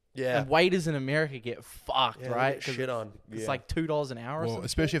 yeah, and waiters in America get fucked, yeah, they right? get 'Cause shit on. It's Yeah. like $2 an hour. or Well, something.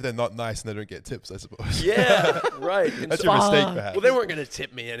 especially if they're not nice and they don't get tips, I suppose. Yeah, right. And That's so- your mistake, Fuck. perhaps. well, they weren't gonna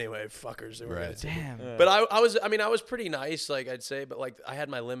tip me anyway, fuckers. They were gonna Right. tip me. Damn. But I was pretty nice, like I'd say, but like I had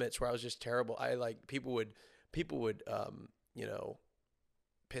my limits where I was just terrible. I like people would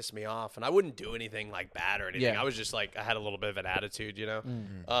piss me off, and I wouldn't do anything like bad or anything. Yeah. I was just like I had a little bit of an attitude, you know.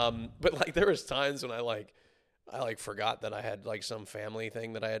 Mm. But like there was times when I forgot that I had like some family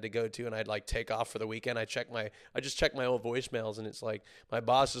thing that I had to go to, and I'd like take off for the weekend. I just check my old voicemails, and it's like my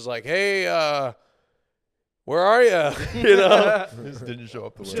boss is like, "Hey, where are you?" You know. Just didn't show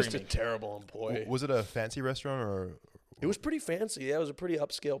up the way. Just a terrible employee. Was it a fancy restaurant or? It was pretty fancy. Yeah, it was a pretty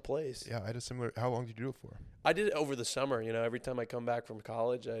upscale place. Yeah, I had a similar. How long did you do it for? I did it over the summer. You know, every time I come back from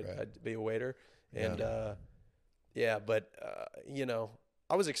college, Right. I'd be a waiter. And, Yeah. but, you know,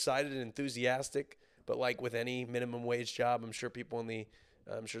 I was excited and enthusiastic. But, like with any minimum wage job, I'm sure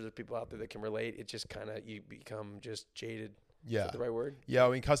there's people out there that can relate. It just kind of, you become just jaded. Is Yeah. that the right word? Yeah, I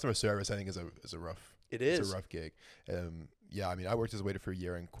mean, customer service, I think, is a rough. It It's is. a rough gig. Yeah, I mean, I worked as a waiter for a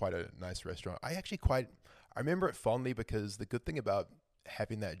year in quite a nice restaurant. I remember it fondly because the good thing about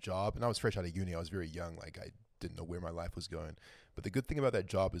having that job, and I was fresh out of uni, I was very young, like I didn't know where my life was going. But the good thing about that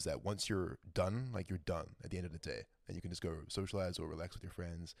job is that once you're done, like you're done at the end of the day, and you can just go socialize or relax with your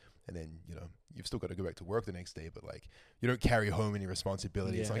friends, and then you've still got to go back to work the next day, but like you don't carry home any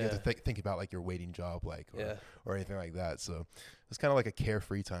responsibility. It's not like you have to think about like your waiting job, like or anything like that. So it's kind of like a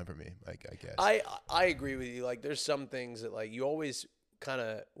carefree time for me, like I guess. I agree with you. Like, there's some things that like you always kind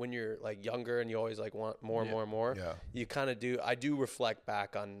of, when you're like younger and you always like want more and more and more, Yeah. you kind of do. I do reflect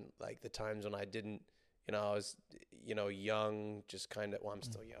back on like the times when I didn't, I was, young, just kind of, well, I'm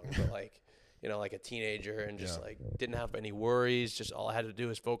still young, but like, like a teenager and just like didn't have any worries. Just all I had to do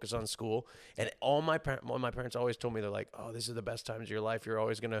is focus on school. And all my parents always told me, they're like, "Oh, this is the best times of your life. You're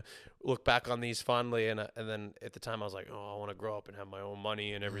always going to look back on these fondly." And then at the time I was like, "Oh, I want to grow up and have my own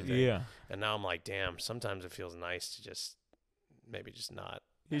money and everything." Yeah. And now I'm like, damn, sometimes it feels nice to just maybe just not.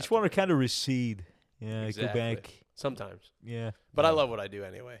 You have just to want to be- kind of recede. Yeah, Exactly. go back. Sometimes. Yeah. But I love what I do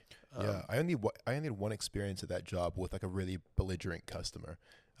anyway. Yeah, I only had one experience at that job with like a really belligerent customer,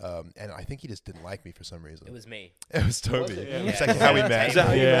 and I think he just didn't like me for some reason. It was me. It was Toby. it? It's like how we met. Is that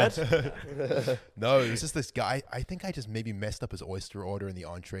how you Yeah. met? No, it was just this guy. I think I just maybe messed up his oyster order in the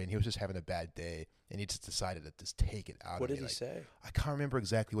entree, and he was just having a bad day, and he just decided to just take it out What of did me. he say? I can't remember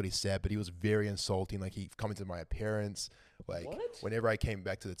exactly what he said, but he was very insulting. Like he commented on my appearance. Like What? whenever I came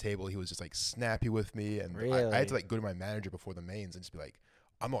back to the table, he was just like snappy with me, and I had Really? to like go to my manager before the mains and just be like,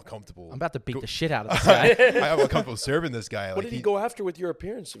 "I'm not comfortable. I'm about to beat Go- the shit out of this guy. I'm not comfortable serving this guy." What Like did he go after with your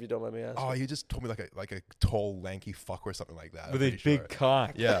appearance, if you don't mind me asking? Oh, he just told me like a tall, lanky fuck or something like that. I'm With a pretty big sure.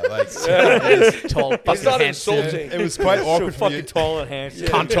 cock. Yeah, like Tall, He's fucking not handsome. insulting. it was quite So awkward for me. fucking tall and handsome.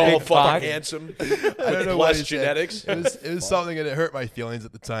 Tall, Big cock. fucking handsome. I don't know what Less he said. genetics. It was something, and it hurt my feelings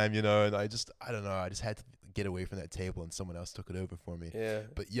at the time, and I just had to get away from that table, and someone else took it over for me. Yeah.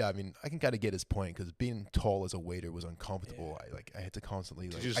 But yeah, I mean, I can kind of get his point because being tall as a waiter was uncomfortable. I had to constantly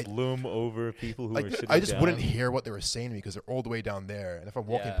To like just loom over people who are sitting I just down. wouldn't hear what they were saying to me because they're all the way down there, and if I'm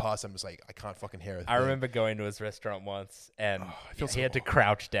walking Yeah. past, I'm just like I can't fucking hear. I remember going to his restaurant once, and I feel he so had to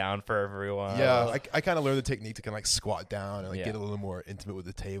crouch down for everyone. Yeah, I kind of learned the technique to kind of like squat down and like Yeah. get a little more intimate with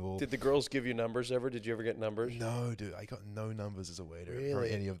the table. Did the girls give you numbers ever? Did you ever get numbers? No, dude, I got no numbers as a waiter for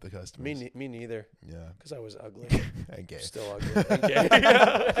Really? any of the customers. Me neither. Yeah, Because I was ugly. and gay. Still ugly. And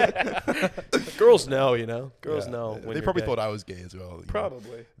gay. Girls know, you know. Girls Yeah. know. They probably thought I was gay as well. you know.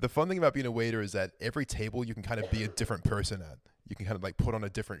 Probably. The fun thing about being a waiter is that every table you can kind of be a different person at. You can kind of like put on a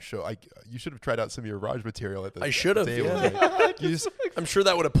different show. You should have tried out some of your Raj material at the I should have. table. Yeah. Like, you just, I'm sure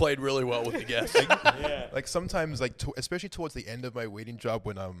that would have played really well with the guests. Yeah. like sometimes like especially towards the end of my waiting job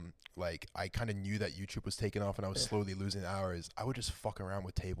when like I kind of knew that YouTube was taking off and I was slowly losing hours, I would just fuck around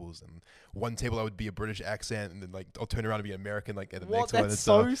with tables, and one table I would be a British accent, and then like I'll turn around and be American like at the next one and That's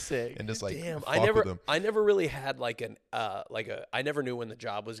stuff, so sick. and just like Damn, fuck with them. I never really had like I never knew when the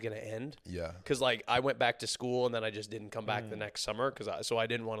job was gonna end. Yeah. Because like I went back to school and then I just didn't come back the next summer so I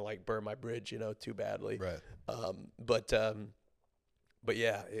didn't want to like burn my bridge, you know, too badly. Right. But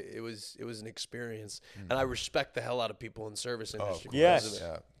yeah, it was an experience, and I respect the hell out of people in service industry. of because course. of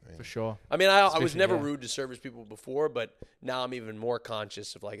it. Yeah. I mean, For sure. I mean, I was Especially, never yeah. rude to service people before, but now I'm even more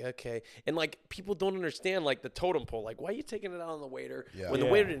conscious of like, okay, and like people don't understand like the totem pole. Like, why are you taking it out on the waiter Yeah. when the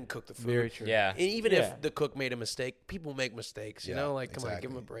Yeah. waiter didn't cook the food? Very true. Yeah. And even Yeah. if the cook made a mistake, people make mistakes. You know, like come on,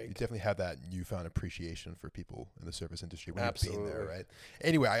 give them a exactly. You break. definitely have that newfound appreciation for people in the service industry when you've been there, Absolutely. right?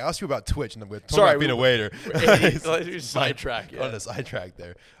 Anyway, I asked you about Twitch, and we're talking Sorry, about being a waiter. Let's sidetrack. On a sidetrack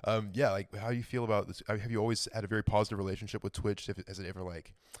there. Yeah, like how do you feel about this? Have you always had a very positive relationship with Twitch? Has it ever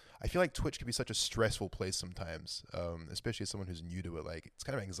like? I feel like Twitch can be such a stressful place sometimes, especially as someone who's new to it. Like it's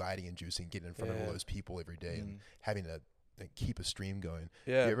kind of anxiety inducing getting in front of all those people every day and having to like, keep a stream going.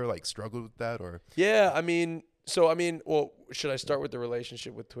 Yeah. You ever like struggled with that or? Yeah, I mean, well, should I start with the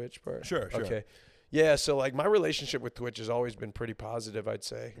relationship with Twitch part? Sure. Okay. Yeah, so like my relationship with Twitch has always been pretty positive, I'd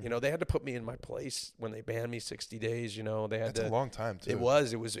say. You know, they had to put me in my place when they banned me 60 days, you know. They had That's to a long time too. It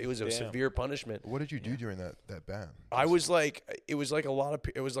was a Damn. severe punishment. What did you do during that ban? I was like it was like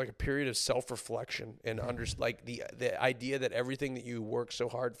a period of self-reflection and like the idea that everything that you work so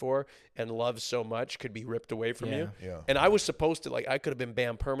hard for and love so much could be ripped away from you. Yeah. And I was supposed to like I could have been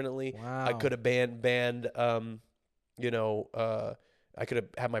banned permanently. I Wow. could have banned I could have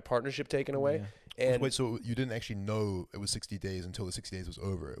had my partnership taken away. Yeah. And Wait, so you didn't actually know it was 60 days until the 60 days was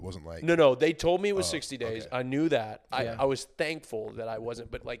over? It wasn't like no, they told me it was Oh, 60 days. okay. I knew that. Yeah. I was thankful that I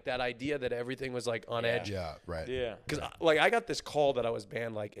wasn't, but like that idea that everything was like on edge. Yeah, right. Yeah. Because like I got this call that I was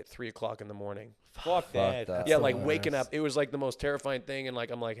banned like at 3:00 in the morning. Fuck that. that. Yeah, the like waking worst. up. It was like the most terrifying thing. And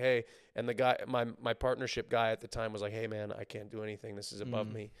like I'm like, hey, and the guy, my partnership guy at the time was like, hey man, I can't do anything. This is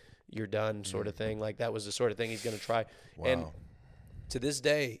above me. You're done, sort of thing. Like that was the sort of thing he's gonna try. And Wow. to this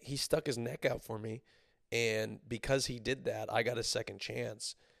day, he stuck his neck out for me. And because he did that, I got a second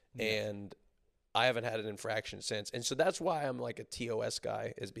chance. And I haven't had an infraction since. And so that's why I'm like a TOS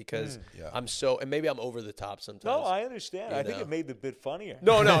guy, is because Yeah. I'm so, and maybe I'm over the top sometimes. No, I understand. You I think know. it made the bit funnier.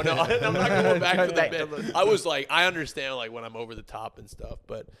 No, I'm not going back to that bit. I was like, I understand like when I'm over the top and stuff,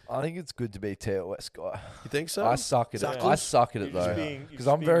 but I think it's good to be a TOS guy. you think so? I suck at it. Exactly. I suck at it You're just though, being- you're because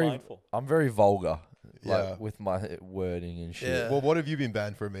just I'm being very, mindful. I'm very vulgar, like Yeah. with my wording and shit. Yeah. Well, what have you been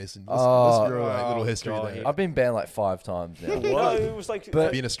banned for, Mason? Oh, What's your like, little history God. there? I've been banned like 5 times now. No, it was like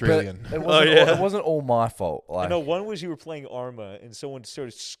But- Being Australian. But it wasn't, yeah. it wasn't all my fault. I Like, know one was you were playing Arma and someone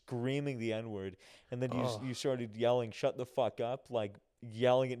started screaming the N word, and then you started yelling, "Shut the fuck up!" like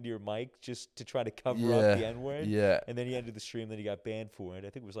yelling it into your mic just to try to cover up the N word. yeah. And then you ended the stream, then you got banned for it. I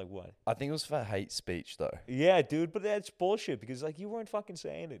think it was like what? I think it was for hate speech though. Yeah, dude, but that's bullshit because like you weren't fucking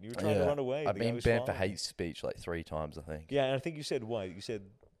saying it. You were trying to run away. I've The guy been was banned for following. hate speech like 3 times, I think. Yeah, and I think you said what? You said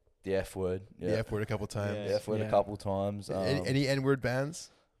The F word. The Yeah. F word a couple times. Yeah. The F word Yeah. a couple times. Any N-word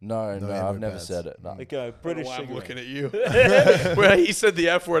bans? No, No I've N-word never bans. said it. No. like a British I'm cigarette. looking at you. Where he said the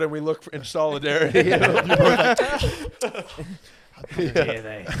F word and we look in solidarity. Yeah,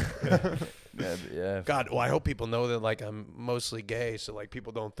 but yeah. God, well, I hope people know that like I'm mostly gay, so like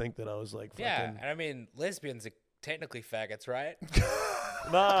people don't think that I was like fucking. Yeah, and I mean, lesbians are technically faggots, right?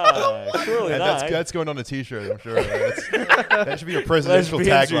 Nah, surely And not. that's going on a T-shirt, I'm sure. That should be a presidential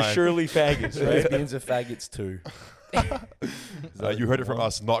Lesbians are tagline. surely faggots, right? Lesbians are faggots too. You heard it from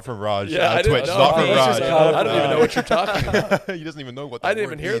us, not from Raj. Yeah, I didn't Twitch, know. not from It's Raj. just- I don't even know what you're talking about. He doesn't even know what I that didn't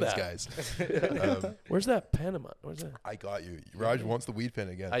word even hear means, that. guys. Where's that pen? Where's that? I got you. Raj wants the weed pen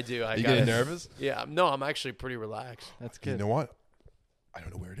again. I do. I you got getting it. nervous? Yeah. No, I'm actually pretty relaxed. That's You good. know what? I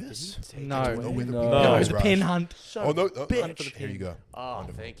don't know where it is. No. Oh, wait, No. No, it was a Raj. pin hunt. Oh no! bitch. For the Here you pin. go. Oh,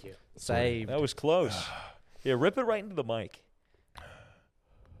 Wonderful. thank you. Saved. That was close. Yeah, rip it right into the mic.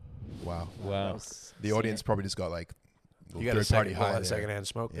 Wow. Wow. The audience probably just got like You got a third-party second, high there. secondhand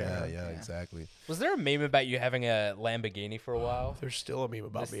smoke. Yeah, exactly. Was there a meme about you having a Lamborghini for a while? There's still a meme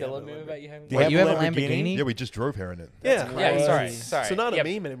about There's me. still a having meme Lamborghini. about you having. Do What, have you a have a Lamborghini? Lamborghini? Yeah, we just drove here in it. Yeah, Yeah, sorry. It's not a Yeah,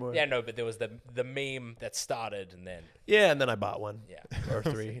 meme anymore. Yeah, no, but there was the meme that started and then Yeah, and then I bought one. yeah. Or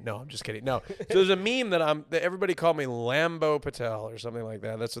 3. No, I'm just kidding. No. So there's a meme that everybody called me Lambo Patel or something like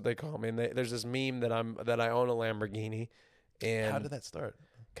that. That's what they call me. And there's this meme that I own a Lamborghini. And How did that start?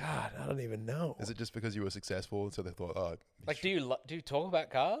 God, I don't even know. Is it just because you were successful, so they thought, oh, Like, do you talk about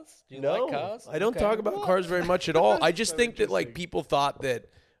cars? Do you No, like cars? I don't Okay. talk about cars very much at all. I just think that like people thght that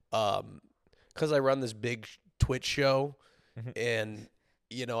because I run this big Twitch show and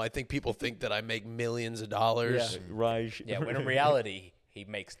I think people think that I make millions of dollars. Raj. Yeah, when in reality he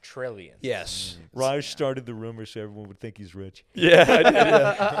makes trillions. Yes. Raj started the rumor so everyone would think he's rich. Yeah, I did,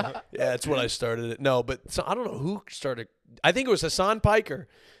 yeah. Yeah, that's when I started it. No, but so, I don't know who started. I think it was Hassan Piker.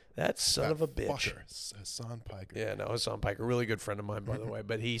 That son of a bitch. fucker, Hassan Piker. Yeah, no, Hassan Piker, really good friend of mine, by the way.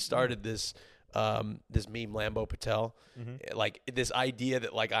 But he started this this meme, Lambo Patel, like this idea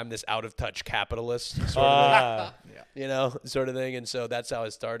that like I'm this out of touch capitalist sort of thing, sort of thing. And so that's how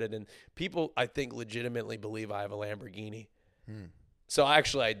it started. And people, I think, legitimately believe I have a Lamborghini. So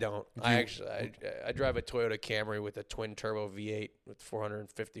actually, I don't. I drive a Toyota Camry with a twin turbo V8 with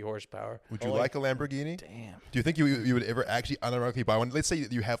 450 horsepower. Would you like a Lamborghini? Damn. Do you think you would ever actually unironically buy one? Let's say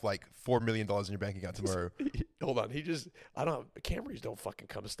you have like $4 million in your bank account tomorrow. Hold on, Camrys don't fucking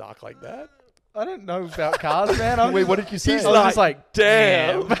come stock like that. I don't know about cars, man. Wait, what did you say? I was just like,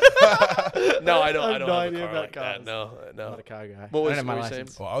 Damn. No, I don't. I don't no have idea a car about like that. cars. No. I'm not a car guy. What was I don't have my you saying?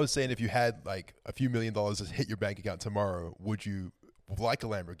 license. Well, I was saying if you had like a few $1 million just hit your bank account tomorrow, would you like a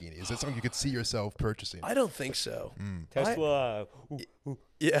Lamborghini? Is that something you could see yourself purchasing? I don't think so. Tesla.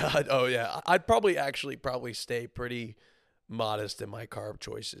 Yeah. Oh, yeah. I'd probably stay pretty modest in my car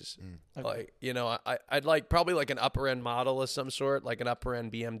choices. Like, I'd like probably like an upper end model of some sort, like an upper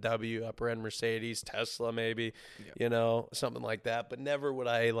end BMW, upper end Mercedes, Tesla, maybe, something like that. But never would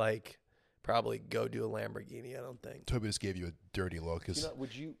I like probably go do a Lamborghini. I don't think. Toby just gave you a dirty look.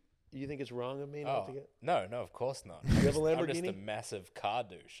 Would you? You think it's wrong of me Oh, not to get? no, of course not. You have a I'm just a Lamborghini? massive car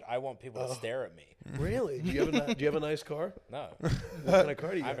douche. I want people to stare at me. Really? Do you have a nice car? No, What kind of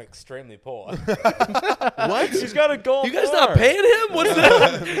car do you I'm got? extremely poor. What? He's got a gold You guys car. not paying him? What's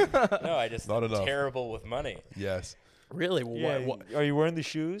that? No, I just Not enough. terrible with money. Yes. Really? Yeah, What? Are you wearing the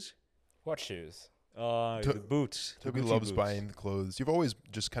shoes? What shoes? The boots. the Toby Gucci loves boots. buying clothes. You've always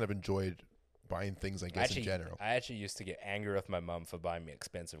just kind of enjoyed buying things, I guess, in general. I actually used to get angry with my mum for buying me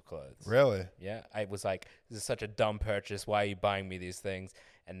expensive clothes. Really? Yeah, I was like, this is such a dumb purchase. Why are you buying me these things?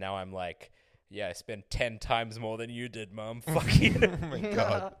 And now I'm like, yeah, I spent 10 times more than you did, Mum. Fuck you. Oh my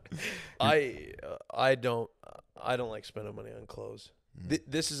God. I don't like spending money on clothes.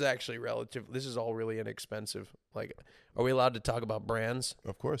 This is actually relative. This is all really inexpensive. Like, are we allowed to talk about brands?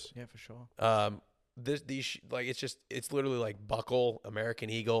 Of course. Yeah, for sure. It's literally like Buckle, American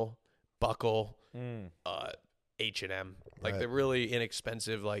Eagle, Buckle, H&M. Like Right. they're really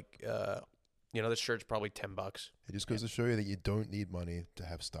inexpensive. Like, this shirt's probably $10. It just goes to show you that you don't need money to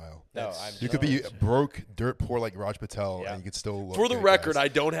have style. No, You could be broke, dirt poor like Raj Patel, Yeah. and you could still look For the good, record, guys. I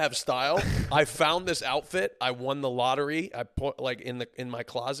don't have style. I found this outfit. I won the lottery. I put like in my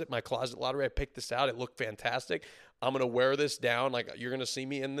closet lottery. I picked this out. It looked fantastic. I'm gonna wear this down. Like you're gonna see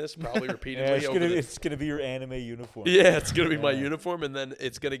me in this probably Yeah, repeatedly. it's gonna be your anime uniform. Yeah, it's gonna be my uniform, and then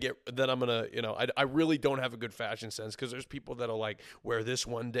it's gonna get. Then I'm gonna, I really don't have a good fashion sense because there's people that'll like wear this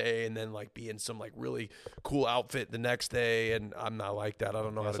one day and then like be in some like really cool outfit the next day, and I'm not like that. I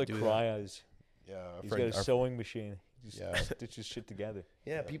don't know how It's to like do that. Cryos. Yeah, He's got a sewing machine. He just Yeah. stitches shit together.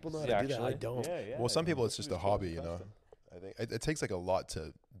 Yeah, people know how to do that. I don't. Yeah. Well, some people it's just a Most of hobby, it's custom. I think it takes like a lot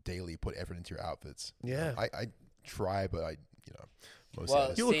to daily put effort into your outfits. Yeah. I try, but most Well,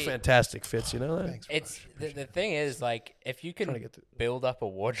 days. You look See- fantastic, Fitz. You know that. Thanks. It's Raj. the thing is like if you Trying to can get to- build up a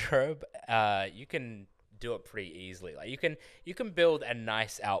wardrobe, you can do it pretty easily. Like you can build a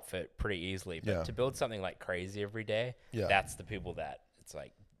nice outfit pretty easily, but Yeah. to build something like crazy every day, Yeah. that's the people that it's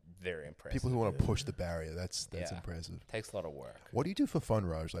like very impressive. People who want to push the barrier. That's Yeah. impressive. Takes a lot of work. What do you do for fun,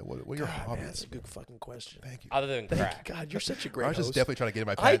 Raj? Like, what are your God, man, hobbies? that's a good fucking question. Thank you. Other than crack. God, you're such a great Raj is host. definitely trying to get in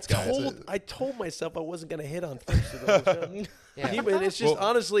my pants, guys. I told myself I wasn't gonna hit on Fitz. Yeah, And it's just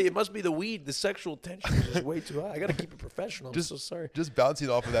honestly, it must be the weed. The sexual tension is just way too high. I got to keep it professional. I'm so sorry. Just bouncing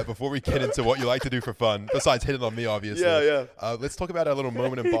off of that before we get into what you like to do for fun, besides hitting on me, obviously. Yeah. Let's talk about our little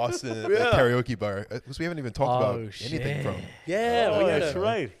moment in Boston at the karaoke bar, because we haven't even talked about anything from. Yeah, Oh, that's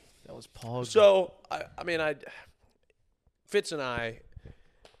right. That was Pog. So Fitz and I,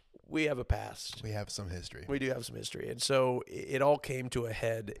 we have a past. We have some history. We do have some history, and so it all came to a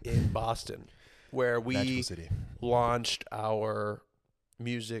head in Boston, where we Magical city. launched our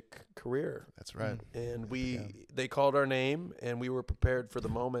music career. That's right. And they called our name, and we were prepared for the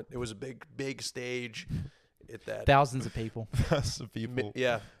moment. It was a big stage at that. Thousands of people. Thousands of people.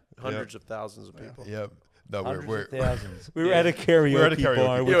 Hundreds of thousands of people. Yep. No, Hundreds we're of thousands. We were at a karaoke, We're at a karaoke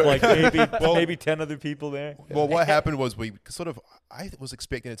bar with like maybe 10 other people there. well, what happened was I was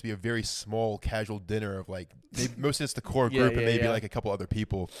expecting it to be a very small, casual dinner of like mostly it's the core group and maybe like a couple other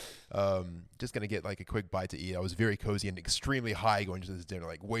people. Just gonna get like a quick bite to eat. I was very cozy and extremely high going to this dinner,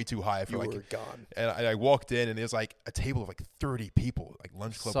 like way too high. I feel like were gone. And I walked in and there's like a table of like 30 people, like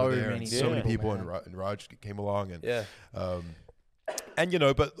lunch club So were there, many and so many people, people, and Raj came along and Yeah. And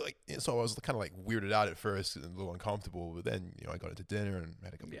but like, so I was kind of like weirded out at first and a little uncomfortable. But then I got into dinner and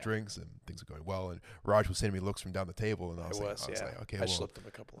had a couple of drinks and things were going well. And Raj was sending me looks from down the table, and I was like, okay, I well. slipped him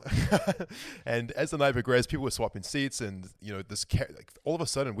a couple of And as the night progressed, people were swapping seats, and this like all of a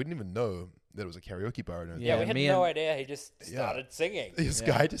sudden we didn't even know that it was a karaoke bar. And Yeah, we had me no and- idea. He just started singing. this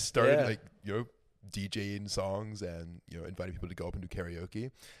guy just started Yeah. like DJing songs and inviting people to go up and do karaoke.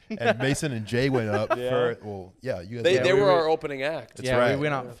 And Mason and Jay went up for you guys. They were our opening act. That's right. We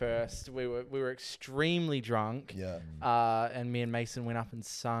went up first. We were extremely drunk. Yeah. And me and Mason went up and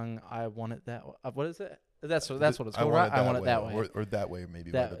sung "I Want It That Way." What is it? That's what it's called, right? I Want It That Way. Or that way,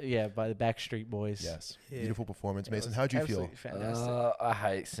 maybe. By the Backstreet Boys. Yes. Yeah. Beautiful performance. It Mason, was how'd you feel? absolutely fantastic. I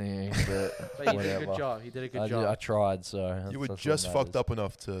hate singing, but But you did a whatever. good job. You did a good I job. tried, so You were that's just what fucked matters. up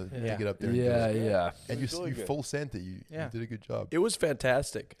enough to get up there. And do Yeah, it. yeah. And was really you good. full sent it. You did a good job. It was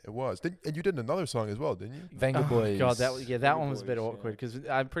fantastic. It was. And you did another song as well, didn't you? Venga Boys. God, that one was a bit awkward because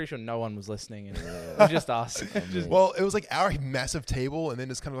I'm pretty sure no one was listening, and it was just us. Well, it was like our massive table, and then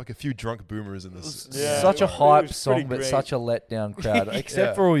there's kind of like a few drunk boomers in this. Such a it hype was song, pretty but great. such a letdown crowd. Except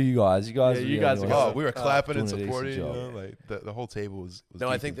Yeah. for all you guys. You guys, Yeah, were you the guys only were Oh, ones. we were clapping and doing a decent supporting. job. Like the whole table was. No,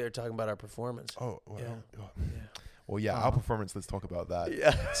 I geeking. think they're talking about our performance. Oh, well, Yeah. well, yeah. Our performance. Let's talk about that.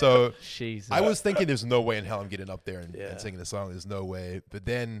 Yeah. So Jesus. I was thinking, there's no way in hell I'm getting up there and Yeah. singing a song. There's no way. But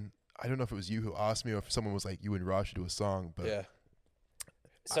then I don't know if it was you who asked me or if someone was like, you and Raj should do a song. But Yeah.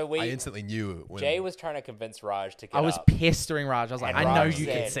 So I instantly knew when Jay was trying to convince Raj to get I was up. pestering Raj. I was like, and I know Raj you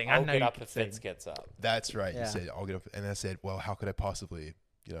can said, sing. I'll I know get you up can if sing. Fitz gets up. That's right. Yeah. He said, I'll get up. And I said, well, how could I possibly,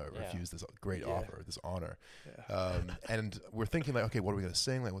 refuse this great offer, this honor? And we're thinking like, okay, what are we going to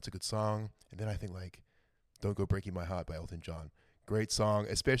sing? Like, what's a good song? And then I think like, Don't Go Breaking My Heart by Elton John. Great song,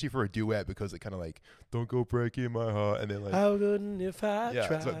 especially for a duet because it kind of like, don't go breaking my heart. And then like, How couldn't if I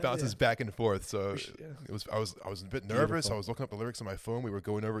tried? so it bounces back and forth. So Yeah. it was, I was a bit nervous. I was looking up the lyrics on my phone. We were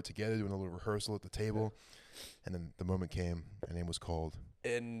going over it together, doing a little rehearsal at the table. And then the moment came, her name was called.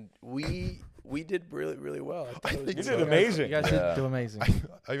 And we did really, really well. I thought it was think You good. did amazing. You guys did do amazing.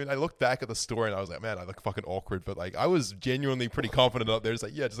 I mean, I looked back at the story and I was like, man, I look fucking awkward, but like, I was genuinely pretty confident up there. Just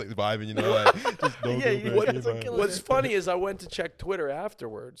like, just like vibing, like, just don't Yeah, go you breaking guys my are heart. killing What's funny is I went to check Twitter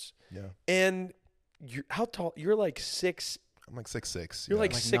afterwards, Yeah, and how tall? You're like 6. I'm like 6'6". You're yeah.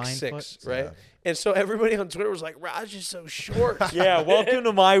 like Like 6'6", 9 foot? right? Yeah. And so everybody on Twitter was like, "Raj is so short." Yeah, welcome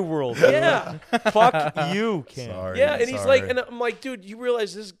to my world. dude. Yeah. Fuck you, Cam. Sorry. Yeah, and he's like, sorry. and I'm like, dude, you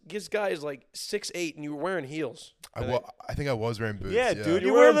realize this guy is like 6'8", and you were wearing heels. I think I was wearing boots. Yeah, dude, you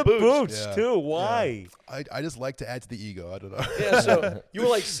You're wear wearing the boots. boots, Yeah. too. Why? I just like to add to the ego. I don't know. Yeah, so you were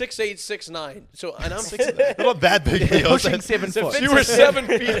like 6'8", 6'9". So and I'm 6. They're not that big heels. Pushing 7 foot. You were 7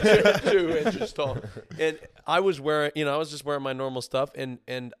 feet 2 inches tall, and I was wearing, I was just wearing my normal stuff, and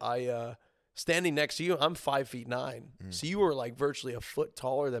I standing next to you, I'm 5'9", so you were like virtually a foot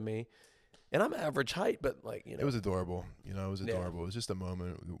taller than me, and I'm average height, but like It was adorable. It was adorable. It was just a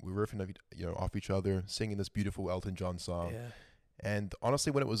moment. We were riffing, off each other, singing this beautiful Elton John song. yeah. And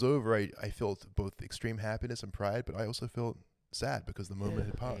honestly, when it was over, I felt both extreme happiness and pride, but I also felt sad because the moment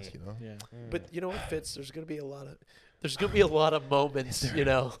had passed. Yeah. But you know what, Fitz? There's gonna be a lot of moments,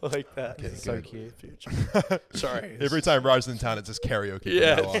 like that. Okay, So good. cute. Sorry. Every time Raj's in town, it's just karaoke.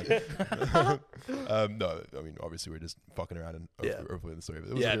 Yeah. From now on. No, I mean, obviously, we're just fucking around and overplaying the story. But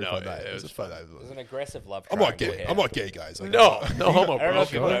it was Yeah, a very no, fun night. it It was was a fun fun. night. It was an aggressive love I'm not triangle gay. here. I'm not gay, guys. Like, no homo, I don't know bro.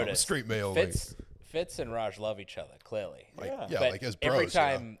 if you've I'm noticed. straight male. Like, Fitz and Raj love each other, clearly. yeah, But like as bros.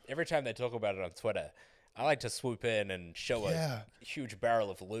 every time they talk about it on Twitter, I like to swoop in and show Yeah. a huge barrel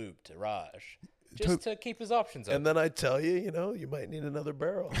of lube to Raj. just to keep his options open. And then I tell you, you might need another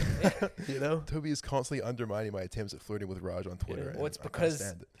barrel. Toby is constantly undermining my attempts at flirting with Raj on Twitter. Well, it's and I can't because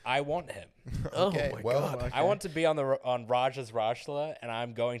stand it. I want him. Okay, oh my well, God. I want to be on Raj's Rajla, and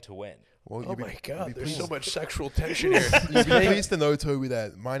I'm going to win. Well, Oh you'd be- my you'd God, be there's so pleased- much sexual tension here. You'd be pleased to know, Toby,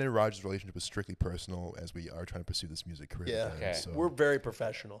 that mine and Raj's relationship is strictly personal as we are trying to pursue this music career. Yeah. together, Okay. so. We're very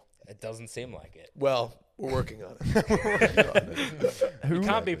professional. It doesn't seem like it. Well, we're working on it. You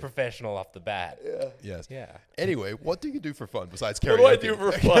can't be professional off the bat. Yes. Yeah. Anyway, what do you do for fun besides What do I karaoke? do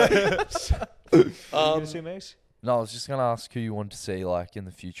for fun? You gonna say, Mace? No, I was just gonna ask who you want to see like in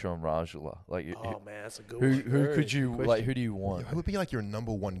the future on Rajula. Like, Oh man, that's a good who one. who could you like? Who do you want? Who would be like your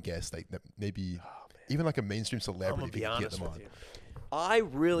number one guest? Like that maybe even like a mainstream I'm celebrity gonna if be you could get honest them with on. you. I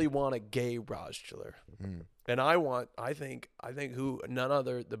really want a gay Rajdular. And I think who none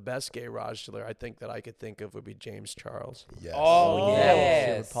other the best gay Rajdular I think that I could think of would be James Charles. Yes. Oh, yeah, yes.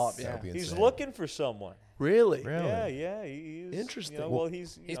 shit would pop, yeah. That'd be He's insane. looking for someone. Really? Really? Yeah. He's Interesting. well,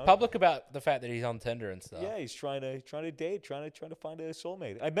 he's He's know, public about the fact that he's on Tinder and stuff. Yeah, he's trying to date, trying to find a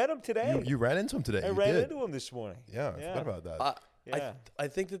soulmate. I met him today. You ran into him today. I you ran did. into him this morning. Yeah, I forgot about that. Yeah. I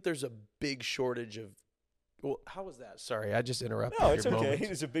think that there's a big shortage of. Well, how was that? Sorry, I just interrupted. No, your it's okay. moment.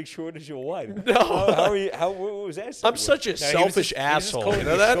 There's a big shortage of what? No. How are you? What was that? I'm such a selfish asshole. You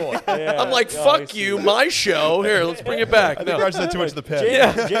know that? Yeah, I'm like, yeah, fuck I see you, that. my show. Here, let's bring it back. I think No. Raj said too much of the pen.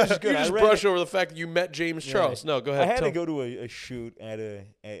 James, James is good. You I just ran brush over the fact that you met James Charles. No, go ahead. I had tell- to go to a shoot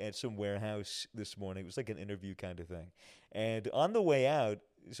at some warehouse this morning. It was like an interview kind of thing. And on the way out,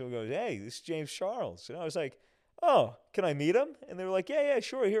 someone goes, "Hey, this is James Charles." And I was like, "Oh, can I meet him?" And they were like, "Yeah,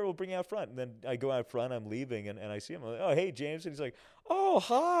 sure. Here, we'll bring you out front." And then I go out front. I'm leaving, and I see him. I'm like, "Oh, hey, James." And he's like, "Oh,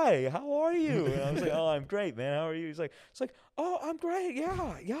 hi. How are you?" And I was like, "Oh, I'm great, man. How are you?" He's like, "Oh, I'm great. Yeah.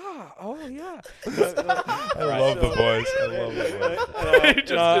 Oh, yeah." I love the voice. I love the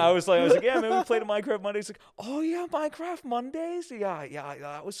voice. I was like, "Yeah, man, we played a Minecraft Mondays." Like, "Oh yeah, Minecraft Mondays. Yeah.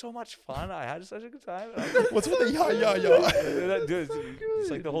 That was so much fun. I had such a good time." And I was like, What's with the yeah? Dude, it's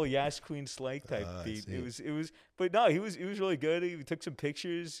like the whole Yas Queen Slake type I beat. see. It was, but no, he was really good. He took some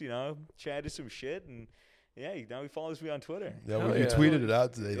pictures, chatted some shit, and yeah, now he follows me on Twitter. Yeah, Hell when you yeah. tweeted it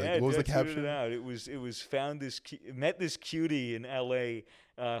out today, like, Yeah, what was the dude, I tweeted caption? it out. It was met this cutie in L.A.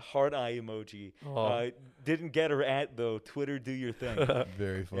 Heart eye emoji. Didn't get her at though. Twitter, do your thing.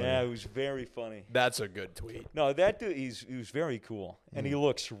 Very funny. Yeah, it was very funny. That's a good tweet. No, that dude, he was very cool, and he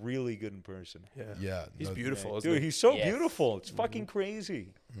looks really good in person. Yeah, He's no, beautiful. isn't Dude, he? he's so Yes. beautiful. It's fucking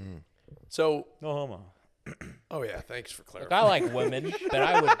crazy. So, No homo. oh yeah, thanks for Look, clarifying. I like women, but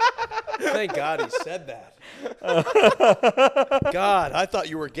I would. Thank God he said that. God, I thought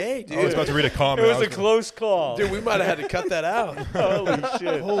you were gay, dude. I was about to read a comment. It was I a close call. Dude, we might have had to cut that out. Holy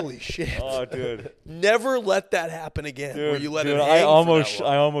shit. Holy shit. Oh, dude. Never let that happen again. Where you let it hang I for almost that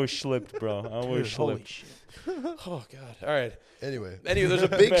long. I almost slipped, bro. I almost Holy slipped. shit. Oh God. All right. Anyway, Anyway, there's a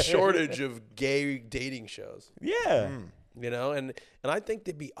big shortage of gay dating shows. Yeah. And I think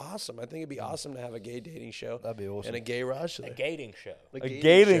they'd be awesome. I think it'd be awesome to have a gay dating show. That'd be awesome. And a gay Raj. A gating show. A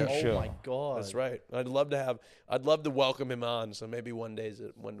gating show. Oh my god. That's right. I'd love to welcome him on. So maybe one day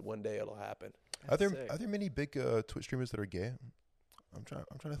it'll happen. are there many big Twitch streamers that are gay? I'm trying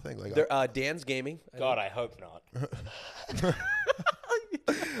to think. Like, There, Dan's gaming. God, I hope not.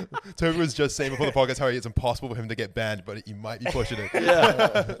 Toby was just saying before the podcast how it's impossible for him to get banned, but he might be pushing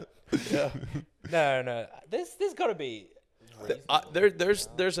it. No. There's got to be.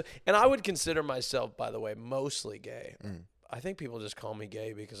 There's and I would consider myself, by the way, mostly gay. I think people just call me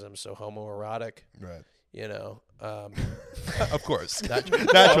gay because I'm so homoerotic. Right. Of course.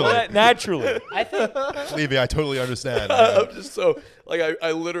 Naturally. Naturally. I think. Believe me, I totally understand. I'm just so like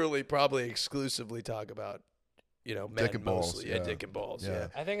I literally probably exclusively talk about men Dick and balls, mostly. yeah. Dick and balls. Yeah. Yeah.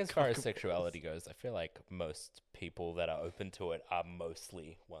 I think as far as sexuality goes, I feel like most people that are open to it are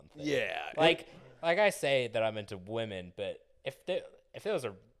mostly one thing. Yeah. Like I say that I'm into women, but if I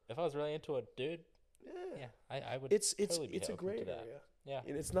was really into a dude, yeah, I would. It's totally be a open gray to that. area. Yeah.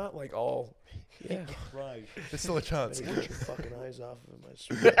 And it's not like all. Yeah. Right. There's still a chance. Get your fucking eyes off of my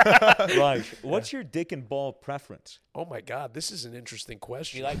screen. Right. What's your dick and ball preference? Oh my God, this is an interesting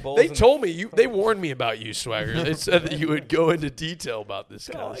question. You like balls They and- told me they warned me about you, Swagger. They said that you would go into detail about this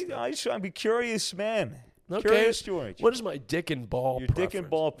kind of stuff. I'd be curious, man. Okay. Curious, George. What is my dick and ball? Your dick and preference?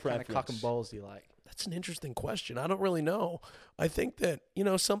 ball What kind preference? of cock and balls do you like? That's an interesting question. I don't really know. I think that,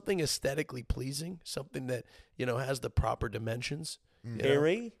 something aesthetically pleasing, something that, has the proper dimensions. you know?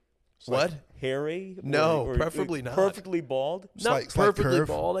 Hairy? What? Hairy? No, preferably not. Perfectly bald? Not slight perfectly curve.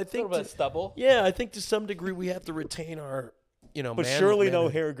 bald. I A think little bit of stubble. yeah, I think to some degree we have to retain our, But surely no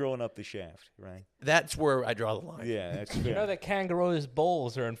hair growing up the shaft, right? That's where I draw the line. Yeah, that's You know fair. that kangaroos'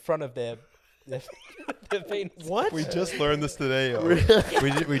 balls are in front of their The penis. What? We just learned this today.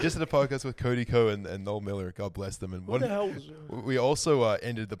 We just did a podcast with Cody Coe and Noel Miller. God bless them. And What the hell was we also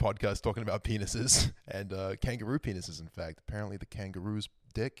ended the podcast talking about penises and kangaroo penises. In fact, apparently the kangaroo's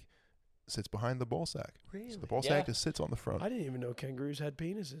dick sits behind the ball sack. Really? So the ball Yeah. sack just sits on the front. I didn't even know kangaroos had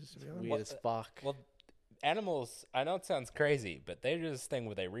penises. To be honest. Weird as fuck. Well, animals, I know it sounds crazy, but they do this thing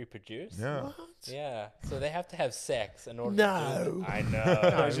where they reproduce. Yeah. What? Yeah. So they have to have sex in order to No. do it. I know.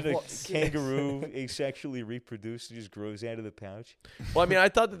 Imagine a what kangaroo asexually reproduced and just grows out of the pouch. Well, I mean, I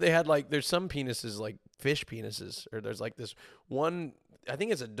thought that they had like there's some penises like fish penises, or there's like this one. I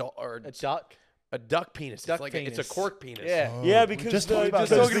think it's a duck or A duck. a duck penis. Duck it's like penis. it's a cork penis. Yeah. Yeah, we because just the- talked about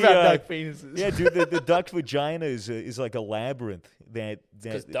because this. the, penises. Yeah, dude, the duck vagina is like a labyrinth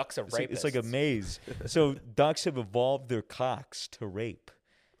Because that ducks are it's like a rapists. maze. So ducks have evolved their cocks to rape.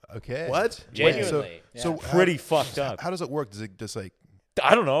 Okay. What? Genuinely. So Pretty fucked up. How does it work? Does it just like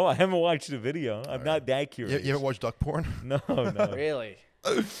I don't know. I haven't watched the video. I'm not that you curious. ever watch duck porn? No, no. Really?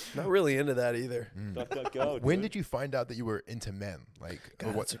 Not really into that either. Duck, duck, go, When dude. did you find out that you were into men? Like or God,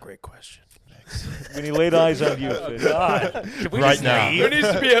 what? that's a great question. When he laid eyes on you, Finn. God. Should we Right just now. leave? There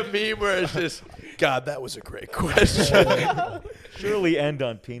needs to be a meme where it's just, God, that was a great question. Surely end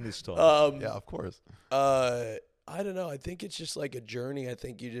on penis talk. Yeah, of course. I don't know. I think it's just like a journey. I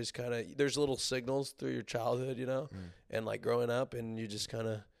think you just kind of there's little signals through your childhood, you know, and like growing up, and you just kind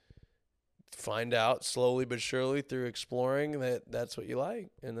of find out slowly but surely through exploring that that's what you like,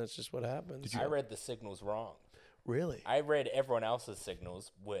 and that's just what happens. I read the signals wrong. Really? I read everyone else's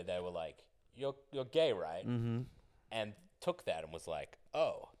signals where they were like, "You're gay, right?" Mm-hmm. And took that and was like,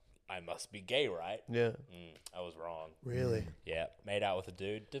 "Oh, I must be gay, right?" Yeah. I was wrong. Really? Yeah, made out with a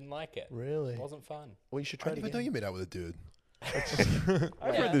dude, didn't like it. Really? Wasn't fun. Well, you should I try didn't it even know again. you made out with a dude.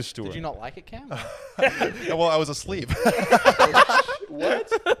 I've heard this story. Did you not like it, Cam? Yeah, well, I was asleep.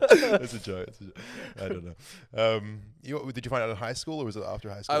 What? That's a joke. I don't know. Did you find out in high school or was it after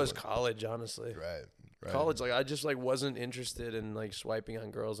high school? I was college, honestly. Right. Right. College, like I just like wasn't interested in like swiping on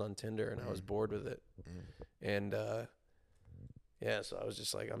girls on Tinder, and I was bored with it. And yeah, so I was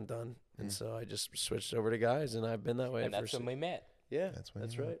just like, I'm done. And so I just switched over to guys, and I've been that way And for that's when we met. yeah, That's when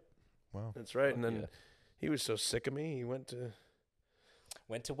that's you met. right. Wow. That's right. And then Yeah. he was so sick of me, he went to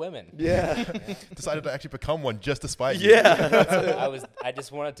Went to women. yeah, Decided to actually become one just to spite you. yeah. I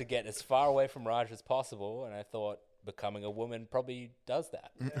just wanted to get as far away from Raj as possible, and I thought becoming a woman probably does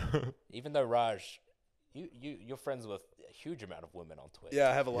that. Even though Raj, you're friends with a huge amount of women on Twitch. Yeah,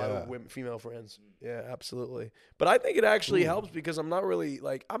 I have a lot Yeah. of women, female friends. Yeah, absolutely. But I think it actually helps because I'm not really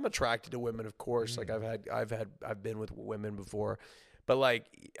like I'm attracted to women, of course. Like I've been with women before, but like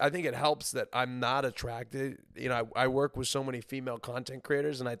I think it helps that I'm not attracted. You know, I work with so many female content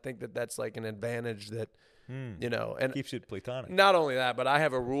creators, and I think that that's like an advantage that you know. And Keeps it platonic. not only that, but I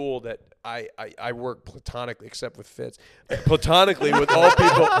have a rule that I work platonically, except with Fitz, platonically with all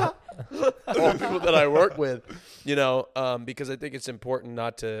people, all people that I work with, you know, because I think it's important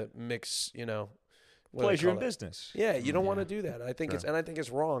not to mix, you know, what do they Pleasure call in it? business. Yeah, you don't want to do that. I think it's, and I think it's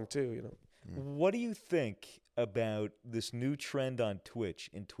wrong too, you know. What do you think about this new trend on Twitch,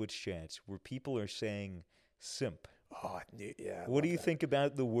 in Twitch chats, where people are saying simp? Oh, yeah. What do you think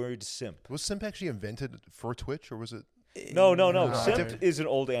about the word simp? Was simp actually invented for Twitch or was it? No. No. Simp is an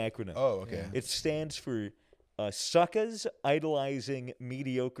old acronym. Oh, okay. It stands for suckers idolizing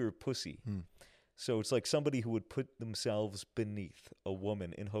mediocre pussy. So it's like somebody who would put themselves beneath a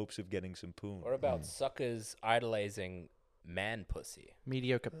woman in hopes of getting some poon. What about suckers idolizing man pussy?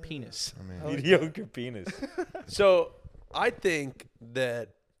 Mediocre penis. Mediocre penis. So I think that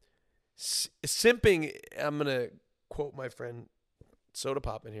simping, I'm going to quote my friend Soda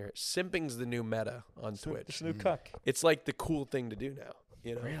Pop in here. Simping's the new meta on Twitch. It's a new cuck. It's like the cool thing to do now.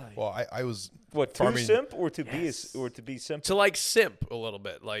 You know, Well, I was What, to farming- simp or to be or to be simp? to like simp a little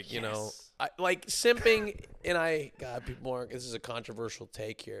bit, like you know, like simping. And God, people aren't. This is a controversial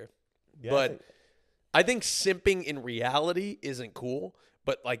take here, Yeah, but I think simping in reality isn't cool.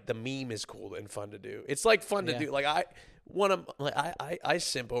 But like the meme is cool and fun to do. It's like fun to Yeah. do. Like I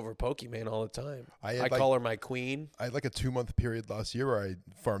simp over Pokemon all the time. I I, had, like- call her my queen. I had like a 2-month period last year where I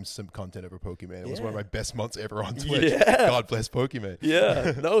farmed simp content over Pokemon. It was one of Yeah. my best months ever on Twitch. Yeah. God bless Pokemon.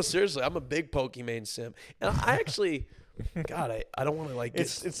 Yeah, no, seriously, I'm a big Pokemon simp, and I actually, God, I don't want to like.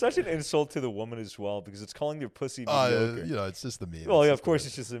 it's such an insult to the woman as well because it's calling their pussy mediocre. You know, it's just the meme. Well, It's yeah, just of course the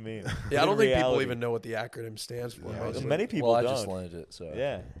it's just a meme. Yeah, I don't In think people reality- even know what the acronym stands for. Yeah, mostly. Many people Well, I don't. just learned it, so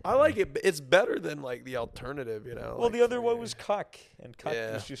Yeah. I like it. It's better than like the alternative, you know. Well, like the other for- one was cuck, and cuck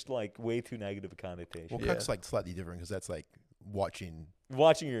Yeah. was just like way too negative a connotation. Well, Yeah. cuck's like slightly different because that's like watching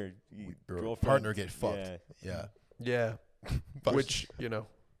Watching your your girlfriend partner get fucked. Yeah. Yeah. Yeah, But which you know,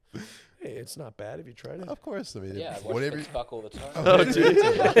 Hey, it's not bad if you tried it. Of course. I mean, Yeah, I watch whatever. Fitz fuck all the time. Oh,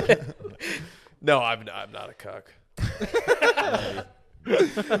 dude. No, I'm not a cuck.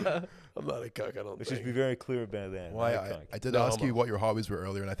 I'm not a cuck. I don't Let's just think. be very clear about that. Why Not a I cuck. did No ask you homo. what your hobbies were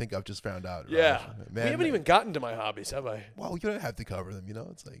earlier, and I think I've just found out. Yeah. Raj. Man, We haven't even gotten to my hobbies, have I? Well, you don't have to cover them. You know,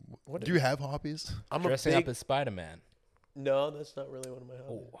 it's like, What do you have hobbies? I'm Dressing a big. up as Spider-Man. No, that's not really one of my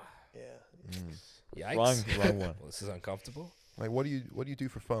hobbies. Oh, Yeah. yikes. Wrong one. Well, this is uncomfortable. Like, what do you do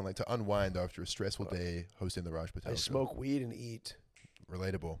for fun? Like to unwind after a stressful day hosting the Raj Patel I Show? smoke weed and eat.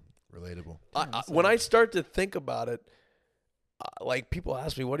 Relatable. When I start to think about it, like people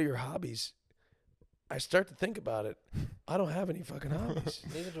ask me, "What are your hobbies?" I start to think about it. I don't have any fucking hobbies.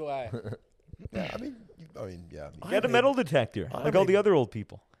 Neither do I. Yeah, I mean, yeah. Get a I'm metal detector, I'm like all the a- other old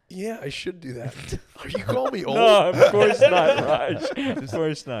people. Yeah, I should do that. Are you calling me old? No, of course not, Raj. Of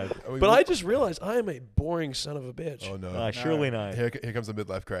course not. I mean, But I just realized I am a boring son of a bitch. Oh no. Surely not. Here comes the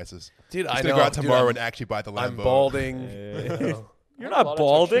midlife crisis. Dude, He's I gonna know. go out dude, tomorrow I'm- and actually buy the Lambo. I'm balding. You're I have a not lot of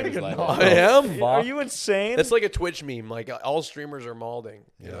balding. Twitch streams like I that. am. Are you insane? It's like a Twitch meme. Like all streamers are malding.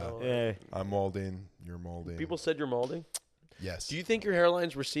 You Yeah. know? yeah. I'm molding. You're molding. People said you're malding. Yes. Do you think your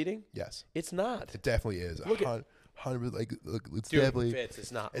hairline's receding? Yes. It's not. It definitely is. Look at- 100. Like, look, it's Dude, definitely. Fitz,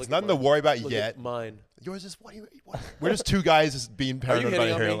 it's not. It's Look at nothing to mine. worry about Look yet. at mine. Yours is what? We're just two guys just being paranoid about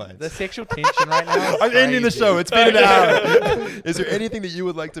hitting your on me? hairlines. The sexual tension right now. Is I'm ending the crazy. show. It's been an hour. Is there anything that you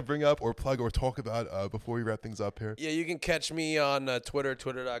would like to bring up or plug or talk about before we wrap things up here? Yeah, you can catch me on Twitter,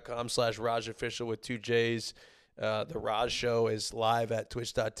 twitter.com/RajOfficial with 2 J's. The Raj Show is live at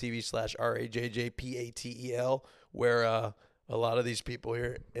twitch.tv/RAJJPATEL, where a lot of these people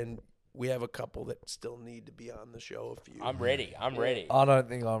here, and we have a couple that still need to be on the show. I'm ready. I'm ready. I don't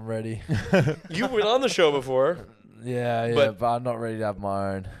think I'm ready. You've been on the show before. yeah, But- but I'm not ready to have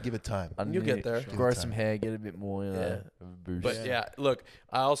my own. Give it time. I You'll need get there. to Grow some hair, get a bit more, you know, Yeah. of a boost. But yeah, look,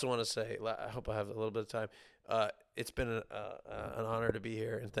 I also want to say, I hope I have a little bit of time. It's been an honor to be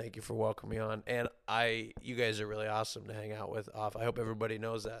here, and thank you for welcoming me on. And you guys are really awesome to hang out with. I hope everybody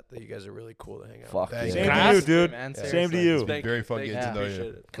knows that you guys are really cool to hang out Fuck Thanks. yeah. Same Can to I you, ask- dude. man, Same to seriously. you. It's been Thank very you. fun Thank getting you. to know Appreciate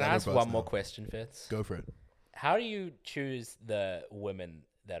you. it. Can I Glad ask we're one buds more now. question, Fitz? Go for it. How do you choose the women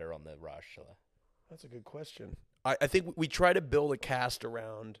that are on the Raj show? That's a good question. I think we try to build a cast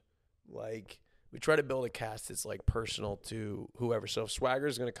around, we try to build a cast that's like personal to whoever. So if Swagger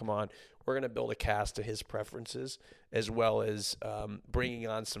is going to come on, we're going to build a cast to his preferences, as well as bringing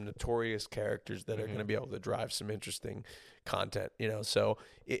on some notorious characters that are going to be able to drive some interesting content. So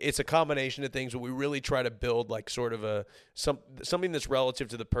it's a combination of things, but we really try to build like sort of something that's relative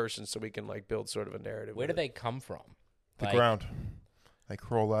to the person, so we can like build sort of a narrative. Where with do it. they come from? The Like- ground. I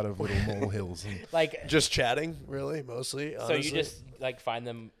crawl out of little molehills. And Like, Just chatting, really, mostly. so you honestly. just like find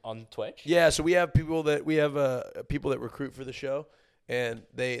them on Twitch? Yeah, so we have people that recruit for the show, and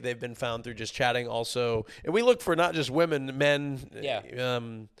they've been found through just chatting also. And we look for not just women, men,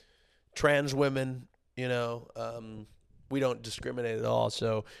 trans women, we don't discriminate at all.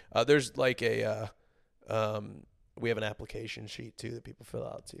 So there's like we have an application sheet too that people fill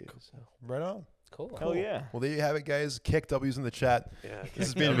out too. So. right on. Cool. Hell yeah. Well, there you have it, guys. Kick W's in the chat. Yeah, This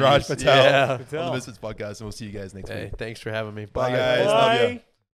has been Raj Patel Yeah. on the Misfits Podcast, and we'll see you guys next Hey, week. thanks for having me. Bye, guys. Love ya. Bye.